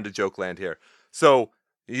too far into joke land here. So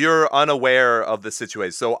you're unaware of the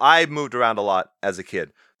situation. So I moved around a lot as a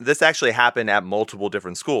kid. This actually happened at multiple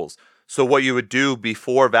different schools. So what you would do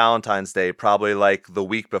before Valentine's Day, probably like the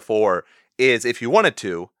week before, is if you wanted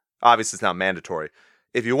to, obviously it's not mandatory,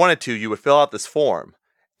 if you wanted to, you would fill out this form.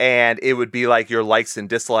 And it would be like your likes and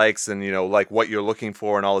dislikes and, like what you're looking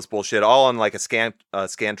for and all this bullshit, all on like a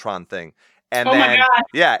Scantron thing. And my God.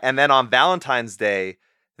 Yeah, and then on Valentine's Day,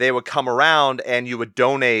 they would come around and you would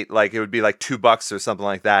donate, like it would be like $2 or something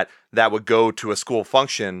like that would go to a school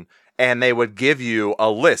function, and they would give you a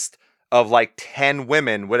list of like 10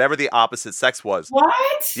 women, whatever the opposite sex was.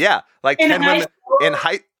 What? Yeah, like In 10 high women school? in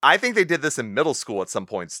I think they did this in middle school at some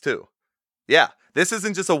points too. Yeah, this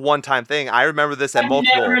isn't just a one-time thing. I remember this at I've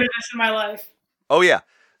multiple. never heard of this in my life. Oh yeah.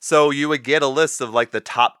 So you would get a list of like the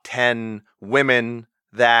top 10 women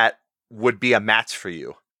that would be a match for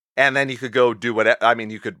you. And then you could go do whatever. I mean,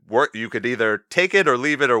 you could either take it or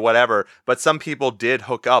leave it or whatever. But some people did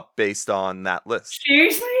hook up based on that list.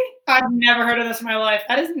 Seriously? I've never heard of this in my life.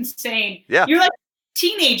 That is insane. Yeah. You're like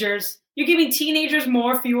teenagers. You're giving teenagers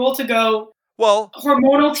more fuel to go. Well,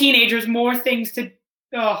 hormonal teenagers, more things to.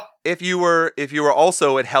 Oh. If you were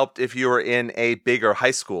also, it helped if you were in a bigger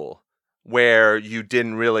high school where you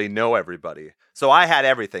didn't really know everybody. So I had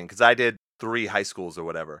everything because I did 3 high schools or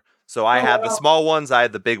whatever. So I had the small ones, I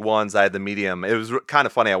had the big ones, I had the medium. It was kind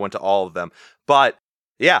of funny. I went to all of them. But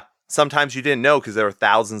yeah, sometimes you didn't know because there were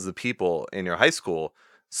thousands of people in your high school.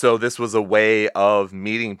 So this was a way of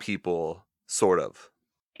meeting people, sort of.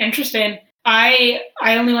 Interesting. I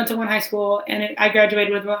only went to one high school, and I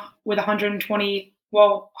graduated with 120,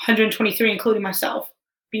 123, including myself.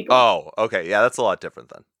 People. Oh, okay. Yeah, that's a lot different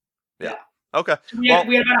then. Yeah. Okay. We had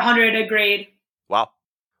about 100 a grade. Wow.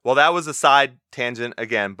 Well, that was a side tangent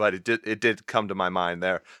again, but it did come to my mind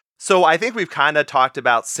there. So I think we've kind of talked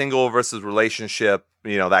about single versus relationship,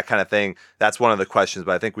 that kind of thing. That's one of the questions,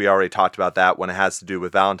 but I think we already talked about that when it has to do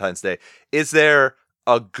with Valentine's Day. Is there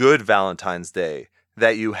a good Valentine's Day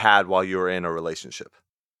that you had while you were in a relationship?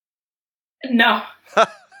 No.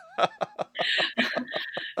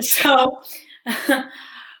 So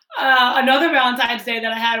another Valentine's Day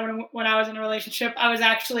that I had when I was in a relationship, I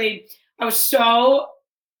was so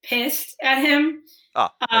pissed at him. Oh,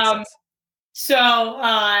 makes sense.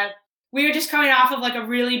 So we were just coming off of like a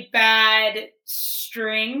really bad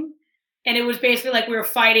string, and it was basically like we were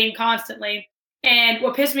fighting constantly. And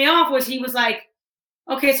what pissed me off was he was like,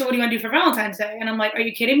 "Okay, so what do you want to do for Valentine's Day?" And I'm like, "Are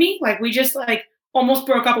you kidding me? Like we just like almost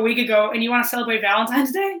broke up a week ago, and you want to celebrate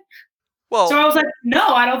Valentine's Day?" Well, so I was like,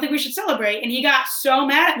 "No, I don't think we should celebrate." And he got so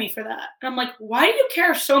mad at me for that. And I'm like, "Why do you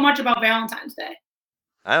care so much about Valentine's Day?"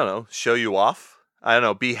 I don't know. Show you off? I don't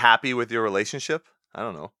know. Be happy with your relationship? I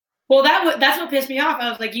don't know. Well, that's what pissed me off. I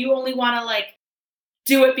was like, you only want to like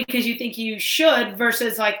do it because you think you should,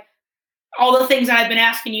 versus like all the things I've been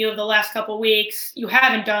asking you of the last couple of weeks you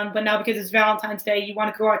haven't done, but now because it's Valentine's Day, you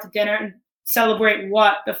want to go out to dinner and celebrate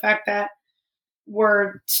what? The fact that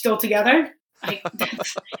we're still together? Like,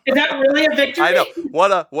 is that really a victory? I know.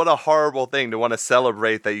 What a horrible thing to want to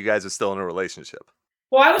celebrate that you guys are still in a relationship.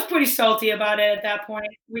 Well, I was pretty salty about it at that point.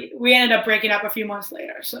 We ended up breaking up a few months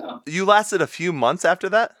later. So you lasted a few months after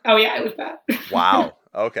that? Oh yeah, it was bad. Wow.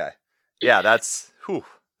 Okay. Yeah, that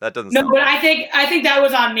doesn't. No, but I think that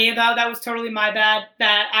was on me though. That was totally my bad.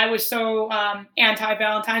 That I was so anti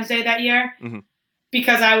Valentine's Day that year,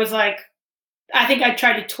 because I was like, I think I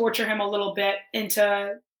tried to torture him a little bit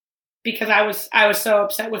because I was so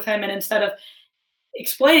upset with him, and instead of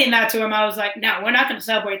explaining that to him, I was like, no, we're not going to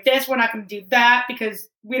celebrate this. We're not going to do that because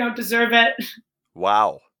we don't deserve it.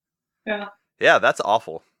 Wow. Yeah. Yeah, that's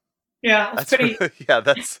awful. Yeah, that's pretty. Yeah,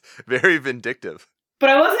 that's very vindictive. But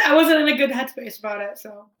I wasn't in a good headspace about it.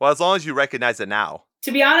 So. Well, as long as you recognize it now.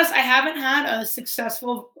 To be honest, I haven't had a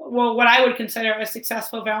successful, what I would consider a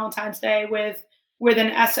successful Valentine's Day with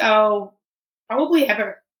an SO probably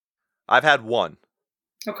ever. I've had one.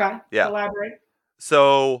 Okay. Yeah. Elaborate.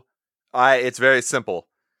 So it's very simple.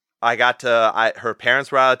 Her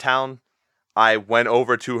parents were out of town. I went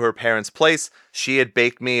over to her parents' place. She had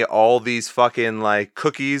baked me all these fucking like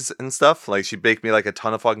cookies and stuff. Like she baked me like a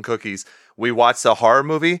ton of fucking cookies. We watched a horror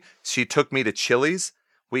movie. She took me to Chili's.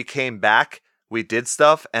 We came back. We did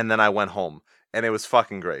stuff. And then I went home. And it was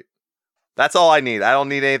fucking great. That's all I need. I don't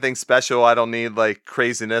need anything special. I don't need like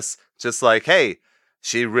craziness. Just like, hey,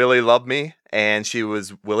 she really loved me. And she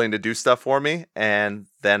was willing to do stuff for me. And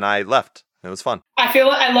then I left. It was fun.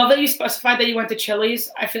 I love that you specified that you went to Chili's.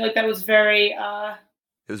 I feel like that was very it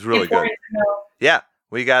was really good. Yeah.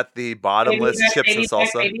 We got the bottomless chips and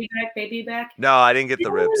salsa. Baby back. No, I didn't get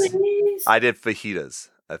the ribs. I did fajitas,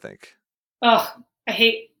 I think. Ugh, I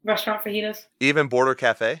hate restaurant fajitas. Even Border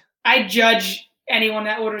Cafe? I judge anyone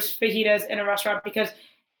that orders fajitas in a restaurant because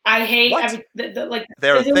I hate like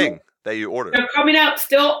they're a thing that you order. They're coming out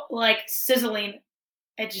still like sizzling.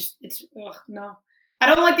 No. I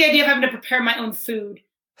don't like the idea of having to prepare my own food.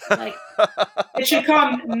 Like it should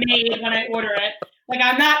come made when I order it. Like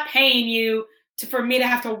I'm not paying you for me to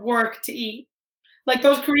have to work to eat. Like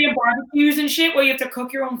those Korean barbecues and shit where you have to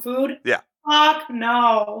cook your own food. Yeah. Fuck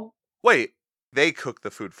no. Wait, they cook the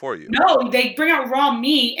food for you? No, they bring out raw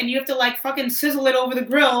meat and you have to like fucking sizzle it over the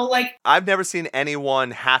grill. Like I've never seen anyone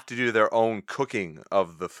have to do their own cooking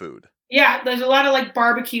of the food. Yeah, there's a lot of like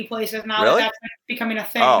barbecue places now Really? that's like, becoming a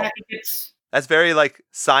thing. Oh. And I think it's That's very like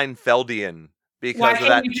Seinfeldian why because of can't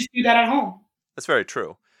that. we just do that at home? That's very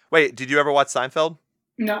true. Wait, did you ever watch Seinfeld?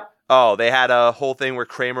 No. Oh, they had a whole thing where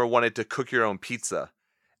Kramer wanted to cook your own pizza.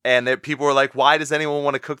 And people were like, why does anyone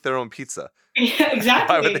want to cook their own pizza? Yeah,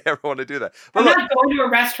 exactly. Why would they ever want to do that? But I'm look, not going to a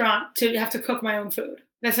restaurant to have to cook my own food.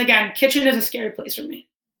 That's again, kitchen is a scary place for me.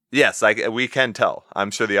 yes, we can tell.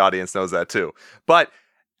 I'm sure the audience knows that too. But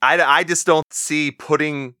I just don't see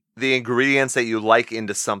putting the ingredients that you like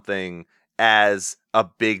into something as a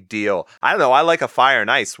big deal. I don't know. I like a fire and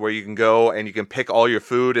ice where you can go and you can pick all your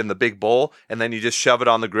food in the big bowl and then you just shove it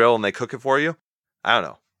on the grill and they cook it for you. I don't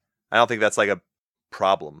know. I don't think that's like a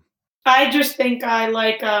problem. I just think I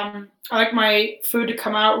like my food to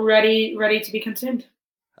come out ready to be consumed.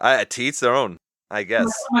 To each their own, I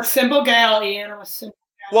guess. I'm a simple gal, Ian. I'm a simple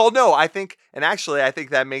gal. Well, no, I think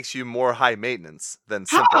that makes you more high maintenance than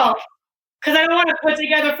simple. How? Because I don't want to put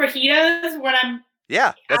together fajitas when I'm.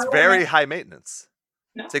 Yeah, that's very high maintenance.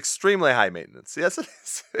 No. It's extremely high maintenance. Yes, it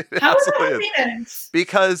is. How is it high maintenance?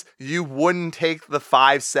 Because you wouldn't take the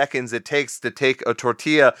 5 seconds it takes to take a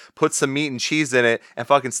tortilla, put some meat and cheese in it, and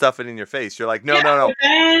fucking stuff it in your face. You're like, no.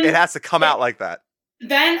 It has to come out like that.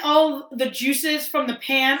 Then all the juices from the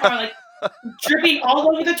pan are like dripping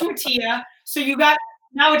all over the tortilla. So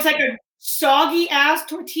now it's like a soggy ass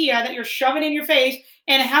tortilla that you're shoving in your face,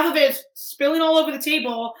 and half of it is spilling all over the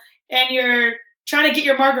table, and you're trying to get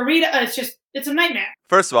your margarita. It's a nightmare.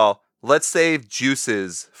 First of all, let's save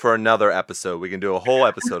juices for another episode. We can do a whole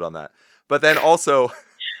episode on that. But then also,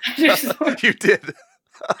 you did.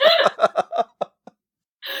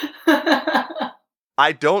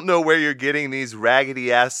 I don't know where you're getting these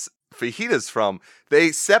raggedy ass fajitas from.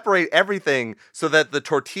 They separate everything so that the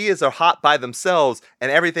tortillas are hot by themselves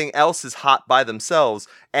and everything else is hot by themselves.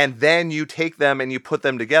 And then you take them and you put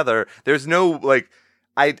them together. There's no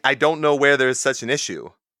I don't know where there's such an issue.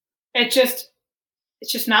 It's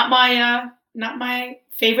just not my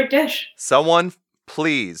favorite dish. Someone,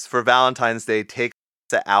 please, for Valentine's Day, take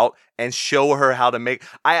it out and show her how to make.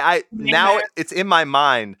 Now it's in my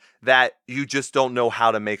mind that you just don't know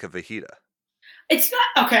how to make a fajita. It's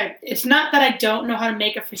not okay. It's not that I don't know how to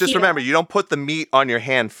make a fajita. Just remember, you don't put the meat on your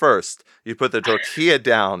hand first. You put the tortilla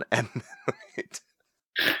down and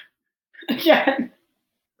again.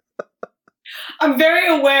 I'm very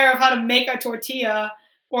aware of how to make a tortilla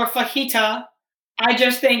or fajita. I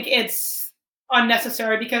just think it's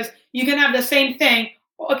unnecessary because you can have the same thing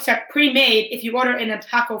except pre-made if you order it in a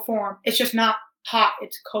taco form. It's just not hot.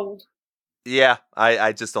 It's cold. Yeah,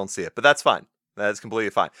 I just don't see it. But that's fine. That's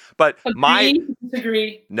completely fine. But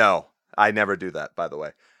disagree. No, I never do that, by the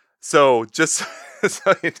way. So just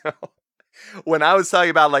so you know, when I was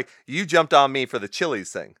talking about you jumped on me for the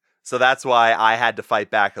Chili's thing. So that's why I had to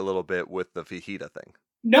fight back a little bit with the fajita thing.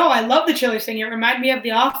 No, I love the Chili's thing. It reminded me of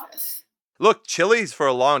The Office. Look, Chili's for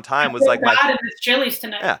a long time was like my Chili's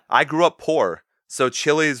tonight. Yeah, I grew up poor, so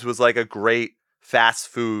Chili's was like a great fast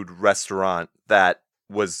food restaurant that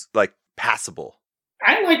was passable.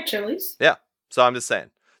 I like Chili's. Yeah, so I'm just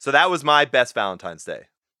saying. So that was my best Valentine's Day,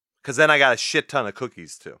 because then I got a shit ton of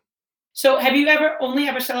cookies too. So have you only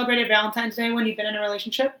ever celebrated Valentine's Day when you've been in a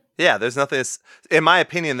relationship? Yeah, there's nothing. In my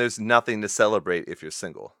opinion, there's nothing to celebrate if you're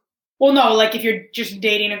single. Well, no, if you're just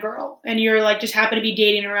dating a girl and you're just happen to be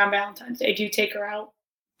dating around Valentine's Day, do you take her out?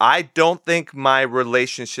 I don't think my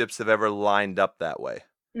relationships have ever lined up that way.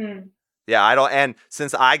 Mm. Yeah, I don't. And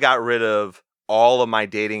since I got rid of all of my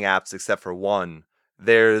dating apps except for one,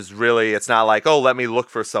 it's not like, oh, let me look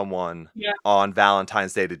for someone on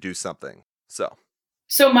Valentine's Day to do something.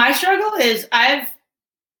 So my struggle is I've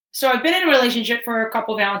been in a relationship for a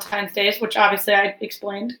couple Valentine's Days, which obviously I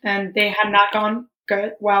explained, and they have not gone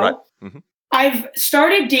good. Well, right. Mm-hmm. I've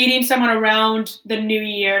started dating someone around the new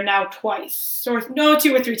year now twice, or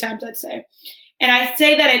 2 or 3 times, I'd say. And I'd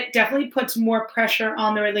say that it definitely puts more pressure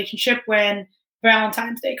on the relationship when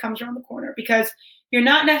Valentine's Day comes around the corner, because you're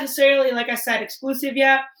not necessarily, like I said, exclusive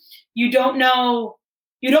yet. You don't know.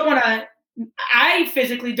 You don't want to. I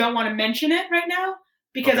physically don't want to mention it right now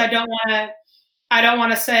because I don't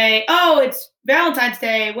want to say, oh, it's Valentine's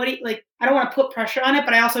Day. What do you like? I don't want to put pressure on it,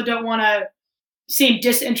 but I also don't want to seem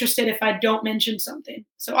disinterested if I don't mention something.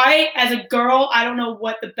 So as a girl, I don't know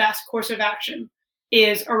what the best course of action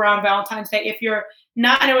is around Valentine's Day if you're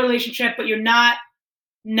not in a relationship, but you're not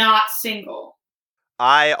single.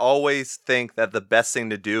 I always think that the best thing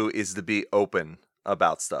to do is to be open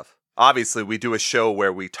about stuff. Obviously, we do a show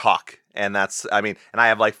where we talk, and and I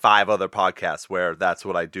have 5 other podcasts where that's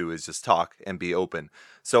what I do is just talk and be open.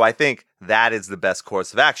 So I think that is the best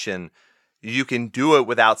course of action. You can do it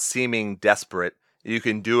without seeming desperate. You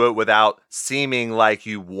can do it without seeming like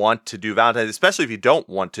you want to do Valentine's, especially if you don't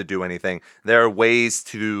want to do anything. There are ways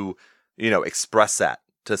to, express that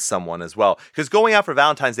to someone as well. Because going out for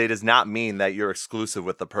Valentine's Day does not mean that you're exclusive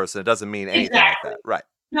with the person. It doesn't mean anything like that. Right.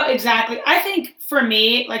 No, exactly. I think for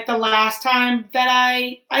me, like the last time that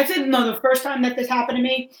I said no, the first time that this happened to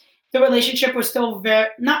me, the relationship was still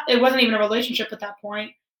it wasn't even a relationship at that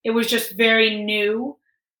point. It was just very new.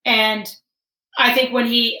 And I think when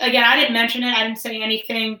again, I didn't mention it, I didn't say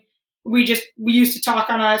anything. We used to talk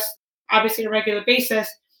on us, obviously, on a regular basis.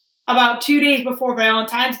 About 2 days before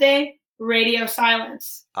Valentine's Day, radio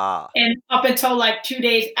silence. And up until like 2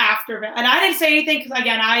 days after. And I didn't say anything because,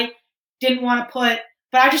 again, I didn't want to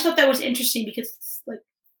but I just thought that was interesting because, like,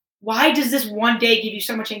 why does this one day give you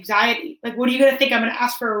so much anxiety? Like, what are you going to think? I'm going to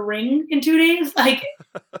ask for a ring in 2 days? Like,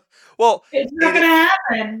 well, it's not going to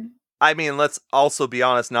happen. I mean, let's also be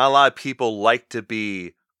honest. Not a lot of people like to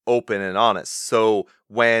be open and honest. So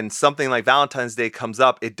when something like Valentine's Day comes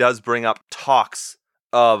up, it does bring up talks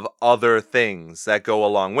of other things that go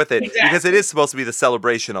along with it. Exactly. Because it is supposed to be the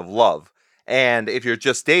celebration of love. And if you're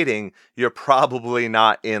just dating, you're probably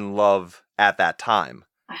not in love at that time.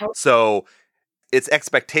 So it's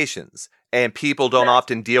expectations, and people don't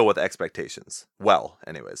often deal with expectations well,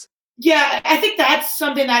 anyways. Yeah, I think that's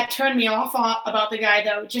something that turned me off about the guy,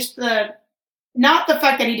 though. Just not the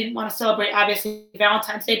fact that he didn't want to celebrate, obviously,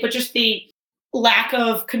 Valentine's Day, but just the lack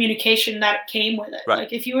of communication that came with it. Right.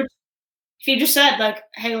 Like, if you just said, like,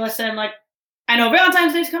 hey, listen, like, I know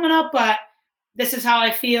Valentine's Day's coming up, but this is how I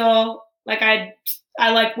feel. Like, I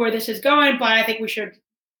like where this is going, but I think we should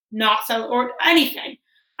not sell or anything.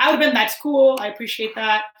 I would have been, that's cool. I appreciate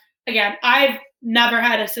that. Again, I've never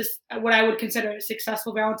had what I would consider a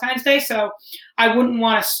successful Valentine's Day, so I wouldn't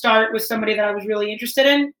want to start with somebody that I was really interested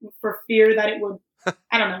in for fear that it would,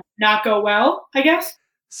 I don't know, not go well, I guess.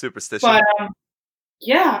 Superstition. But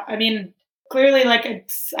yeah, I mean, clearly, like,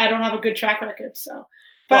 I don't have a good track record, so.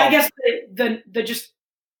 But I guess the just,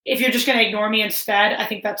 if you're just going to ignore me instead, I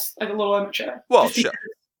think that's like a little immature. Well, sure.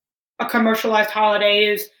 A commercialized holiday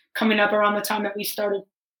is coming up around the time that we started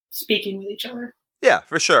speaking with each other. Yeah,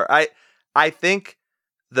 for sure. I think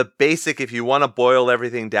the basic, if you want to boil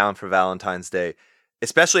everything down for Valentine's Day,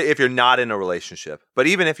 especially if you're not in a relationship, but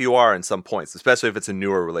even if you are in some points, especially if it's a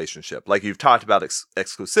newer relationship, like you've talked about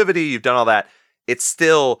exclusivity, you've done all that, it's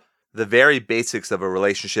still the very basics of a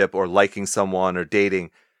relationship or liking someone or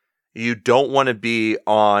dating. You don't want to be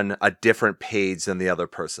on a different page than the other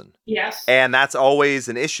person. Yes. And that's always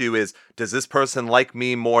an issue is, does this person like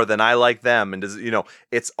me more than I like them? And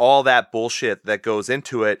it's all that bullshit that goes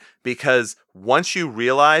into it, because once you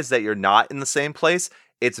realize that you're not in the same place,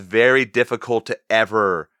 it's very difficult to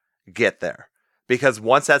ever get there. Because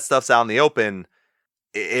once that stuff's out in the open,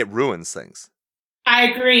 it ruins things. I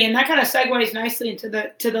agree. And that kind of segues nicely into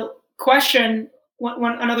the question.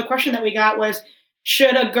 Another question that we got was,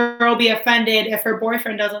 should a girl be offended if her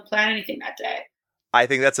boyfriend doesn't plan anything that day? I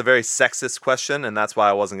think that's a very sexist question, and that's why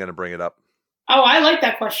I wasn't going to bring it up. Oh, I like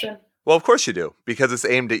that question. Well, of course you do, because it's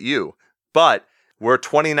aimed at you. But we're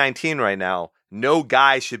 2019 right now. No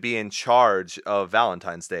guy should be in charge of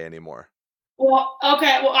Valentine's Day anymore. Well,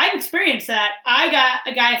 okay. Well, I've experienced that. I got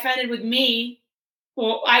a guy offended with me.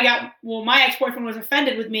 My ex-boyfriend was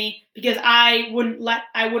offended with me because I wouldn't let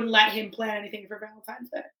him plan anything for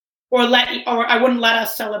Valentine's Day. Or I wouldn't let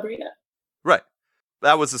us celebrate it. Right.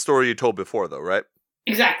 That was the story you told before, though, right?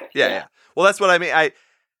 Exactly. Yeah. Well, that's what I mean.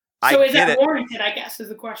 So is that warranted, I guess, is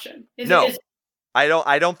the question. I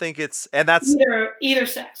don't think it's, and that's either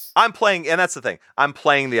sex. I'm playing, and that's the thing. I'm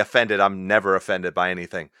playing the offended. I'm never offended by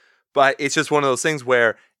anything. But it's just one of those things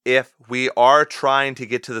where if we are trying to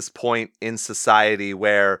get to this point in society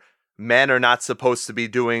where men are not supposed to be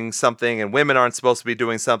doing something and women aren't supposed to be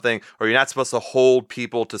doing something, or you're not supposed to hold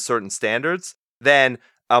people to certain standards, then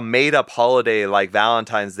a made-up holiday like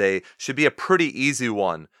Valentine's Day should be a pretty easy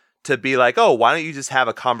one to be like, oh, why don't you just have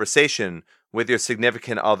a conversation with your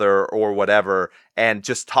significant other or whatever and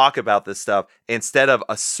just talk about this stuff instead of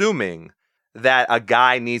assuming that a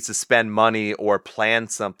guy needs to spend money or plan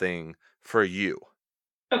something for you.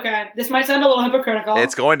 Okay, this might sound a little hypocritical.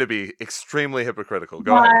 It's going to be extremely hypocritical.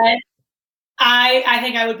 Go ahead. I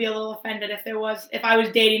think I would be a little offended if I was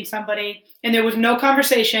dating somebody and there was no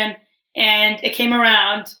conversation and it came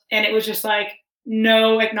around and it was just like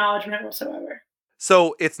no acknowledgement whatsoever.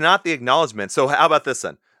 So it's not the acknowledgement. So how about this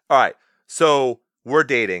then? All right. So we're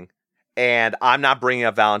dating and I'm not bringing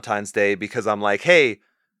up Valentine's Day because I'm like, hey,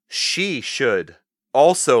 she should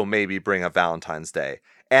also maybe bring up Valentine's Day.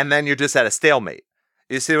 And then you're just at a stalemate.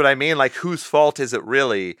 You see what I mean? Like, whose fault is it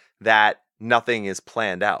really that nothing is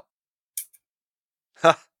planned out?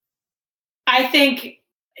 I think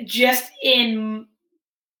just in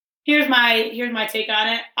here's my take on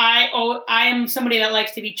it. I am somebody that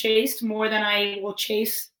likes to be chased more than I will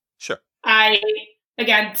chase. Sure.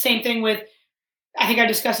 Again, same thing with, I think I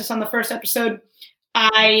discussed this on the first episode.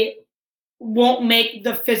 I won't make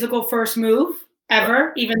the physical first move ever,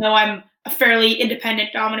 right. Even though I'm a fairly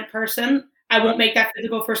independent, dominant person. I won't make that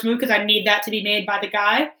physical first move because I need that to be made by the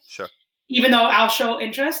guy. Sure. Even though I'll show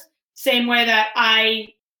interest. Same way that I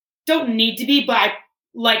don't need to be, but I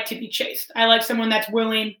like to be chased. I like someone that's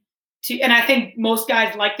willing to, and I think most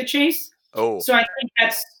guys like the chase. Oh. So I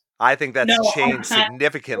think that's changed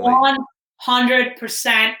significantly.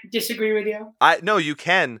 100% disagree with you. No, you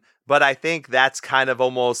can, but I think that's kind of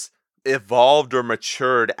almost evolved or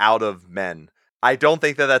matured out of men. I don't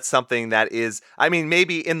think that that's something that is, I mean,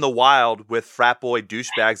 maybe in the wild with frat boy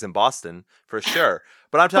douchebags in Boston, for sure.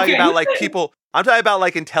 But I'm talking about like people, I'm talking about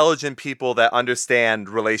like intelligent people that understand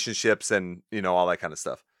relationships and, you know, all that kind of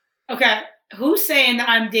stuff. Okay. Who's saying that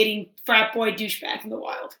I'm dating frat boy douchebags in the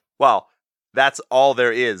wild? Well, that's all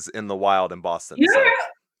there is in the wild in Boston.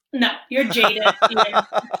 No, you're jaded. You're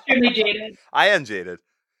extremely jaded. I am jaded.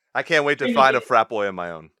 I can't wait to find a frat boy of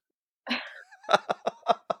my own.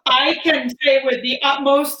 I can say with the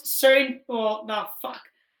utmost certain. Well, no, fuck.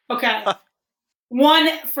 Okay, one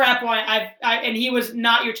frat boy. And he was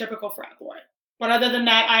not your typical frat boy. But other than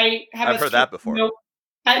that, I've heard that before. No,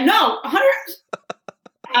 100.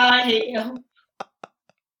 I hate you.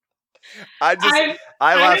 I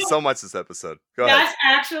laughed so much this episode. Go ahead. That's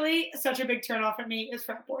actually such a big turnoff for me is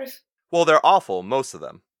frat boys. Well, they're awful, most of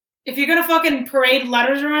them. If you're gonna fucking parade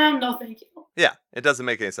letters around, no thank you. Yeah, it doesn't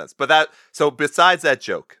make any sense. But besides the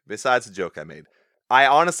joke I made, I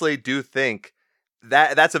honestly do think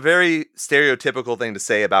that that's a very stereotypical thing to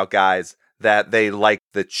say about guys, that they like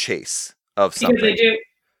the chase of something. Because they do.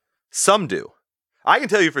 Some do. I can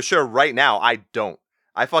tell you for sure right now, I don't.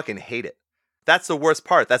 I fucking hate it. That's the worst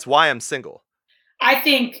part. That's why I'm single. I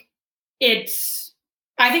think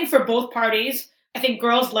for both parties, I think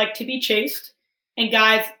girls like to be chased, and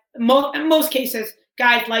guys, in most cases,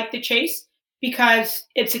 guys like the chase because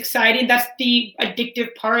it's exciting. That's the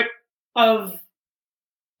addictive part of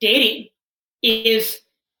dating is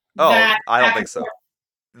that. I don't think so.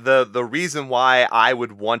 The reason why I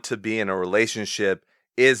would want to be in a relationship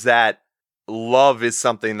is that love is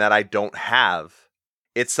something that I don't have.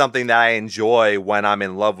 It's something that I enjoy when I'm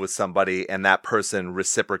in love with somebody and that person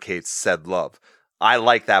reciprocates said love. I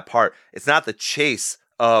like that part. It's not the chase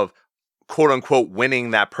of quote unquote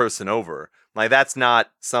winning that person over. Like, that's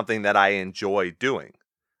not something that I enjoy doing.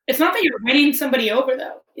 It's not that you're winning somebody over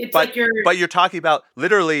though. But you're talking about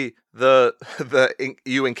literally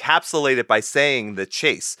you encapsulate it by saying the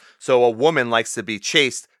chase. So a woman likes to be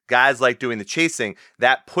chased. Guys like doing the chasing.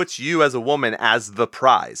 That puts you as a woman as the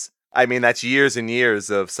prize. I mean, that's years and years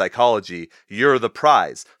of psychology. You're the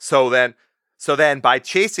prize. So then by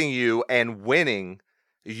chasing you and winning,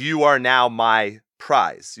 you are now my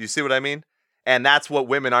prize. You see what I mean? And that's what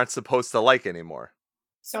women aren't supposed to like anymore.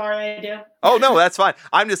 Sorry, I do. Oh, no, that's fine.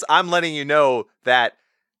 I'm letting you know that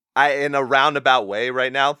in a roundabout way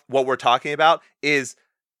right now, what we're talking about is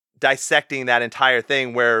dissecting that entire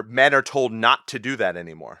thing where men are told not to do that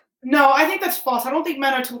anymore. No, I think that's false. I don't think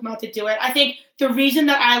men are told not to do it. I think the reason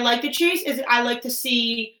that I like the chase is that I like to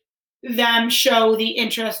see them show the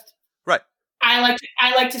interest. Right. I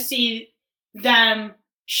like to see them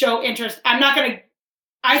show interest.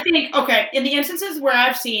 I think, okay, in the instances where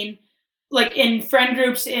I've seen, like in friend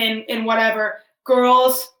groups, in whatever,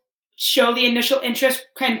 girls show the initial interest,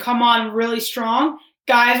 can come on really strong.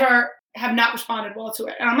 Guys have not responded well to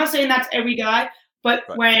it. And I'm not saying that's every guy, but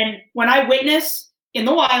right. when I witness in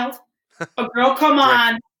the wild a girl come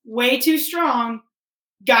on way too strong,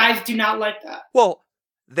 guys do not like that. Well,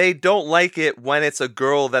 they don't like it when it's a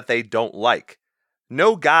girl that they don't like.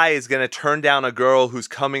 No guy is going to turn down a girl who's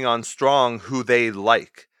coming on strong who they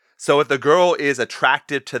like. So if the girl is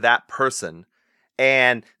attractive to that person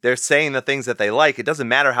and they're saying the things that they like, it doesn't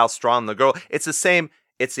matter how strong the girl. It's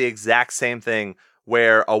the exact same thing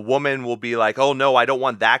where a woman will be like, oh no, I don't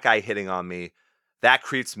want that guy hitting on me. That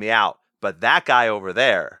creeps me out. But that guy over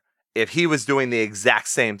there, if he was doing the exact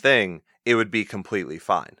same thing, it would be completely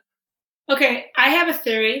fine. Okay, I have a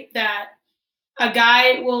theory that a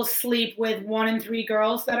guy will sleep with 1 in 3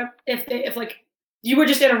 girls that are, if like you were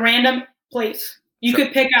just in a random place, you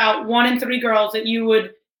could pick out 1 in 3 girls that you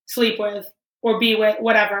would sleep with or be with,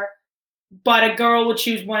 whatever. But a girl would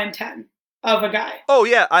choose 1 in 10 of a guy. Oh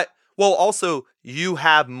yeah, also you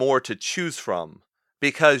have more to choose from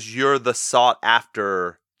because you're the sought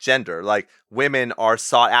after gender. Like, women are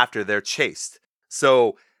sought after, they're chased.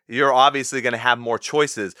 So you're obviously going to have more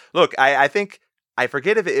choices. Look, I think, I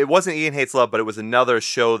forget if it wasn't Ian Hates Love, but it was another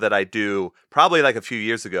show that I do probably like a few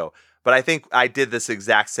years ago. But I think I did this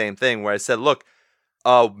exact same thing where I said, look,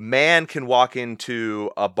 a man can walk into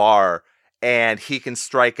a bar and he can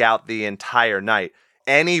strike out the entire night.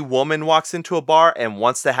 Any woman walks into a bar and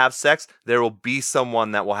wants to have sex, there will be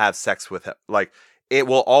someone that will have sex with him. Like, it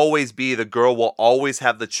will always be, the girl will always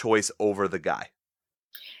have the choice over the guy.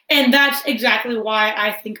 And that's exactly why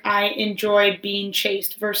I think I enjoy being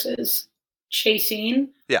chased versus chasing.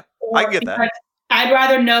 Yeah, I get that. I'd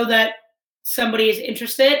rather know that somebody is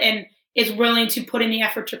interested and is willing to put in the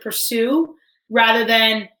effort to pursue rather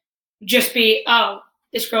than just be, oh,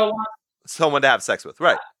 this girl wants someone to have sex with.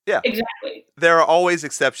 Right. Yeah. Exactly. There are always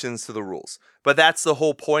exceptions to the rules. But that's the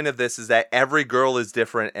whole point of this, is that every girl is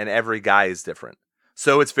different and every guy is different.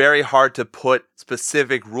 So it's very hard to put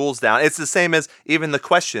specific rules down. It's the same as even the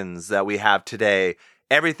questions that we have today.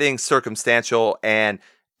 Everything's circumstantial and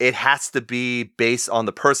it has to be based on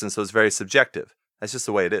the person. So it's very subjective. That's just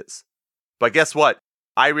the way it is. But guess what?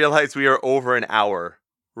 I realize we are over an hour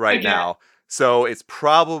right now. So it's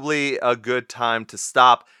probably a good time to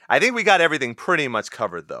stop. I think we got everything pretty much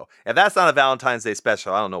covered, though. If that's not a Valentine's Day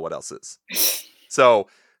special, I don't know what else is. So,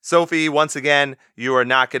 Sophie, once again, you are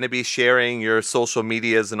not going to be sharing your social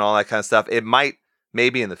medias and all that kind of stuff. It might,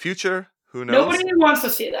 maybe in the future. Who knows? Nobody wants to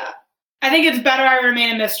see that. I think it's better I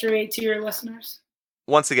remain a mystery to your listeners.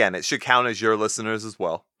 Once again, it should count as your listeners as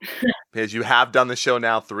well. Because you have done the show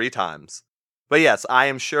now 3 times. But yes, I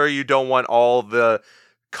am sure you don't want all the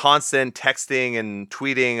constant texting and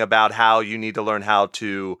tweeting about how you need to learn how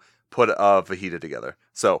to put a fajita together.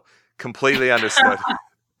 So, completely understood.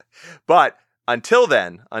 But until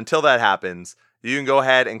then, until that happens, you can go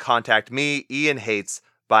ahead and contact me, Ian Hates,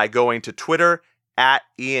 by going to Twitter at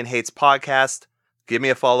Ian Hates Podcast. Give me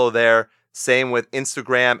a follow there. Same with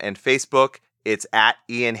Instagram and Facebook. It's at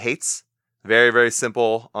Ian Hates. Very, very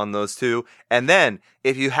simple on those two. And then,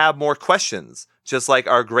 if you have more questions, just like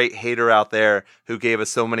our great hater out there who gave us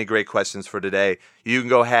so many great questions for today, you can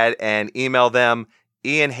go ahead and email them,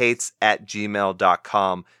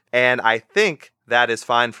 ianhates@gmail.com. And I think that is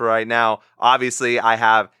fine for right now. Obviously, I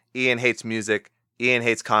have Ian Hates Music, Ian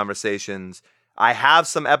Hates Conversations. I have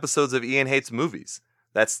some episodes of Ian Hates Movies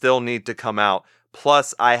that still need to come out.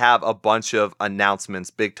 Plus, I have a bunch of announcements,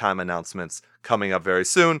 big-time announcements, coming up very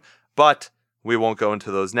soon. But we won't go into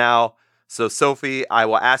those now. So, Sophie, I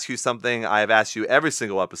will ask you something I have asked you every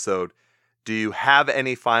single episode. Do you have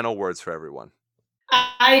any final words for everyone?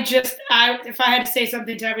 If I had to say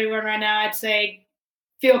something to everyone right now, I'd say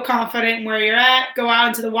feel confident in where you're at. Go out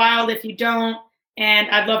into the wild if you don't. And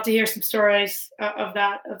I'd love to hear some stories of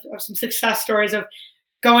that, of some success stories of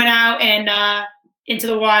going out and into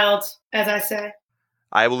the wild, as I say.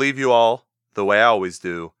 I will leave you all the way I always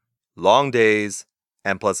do. Long days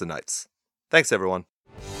and pleasant nights. Thanks, everyone.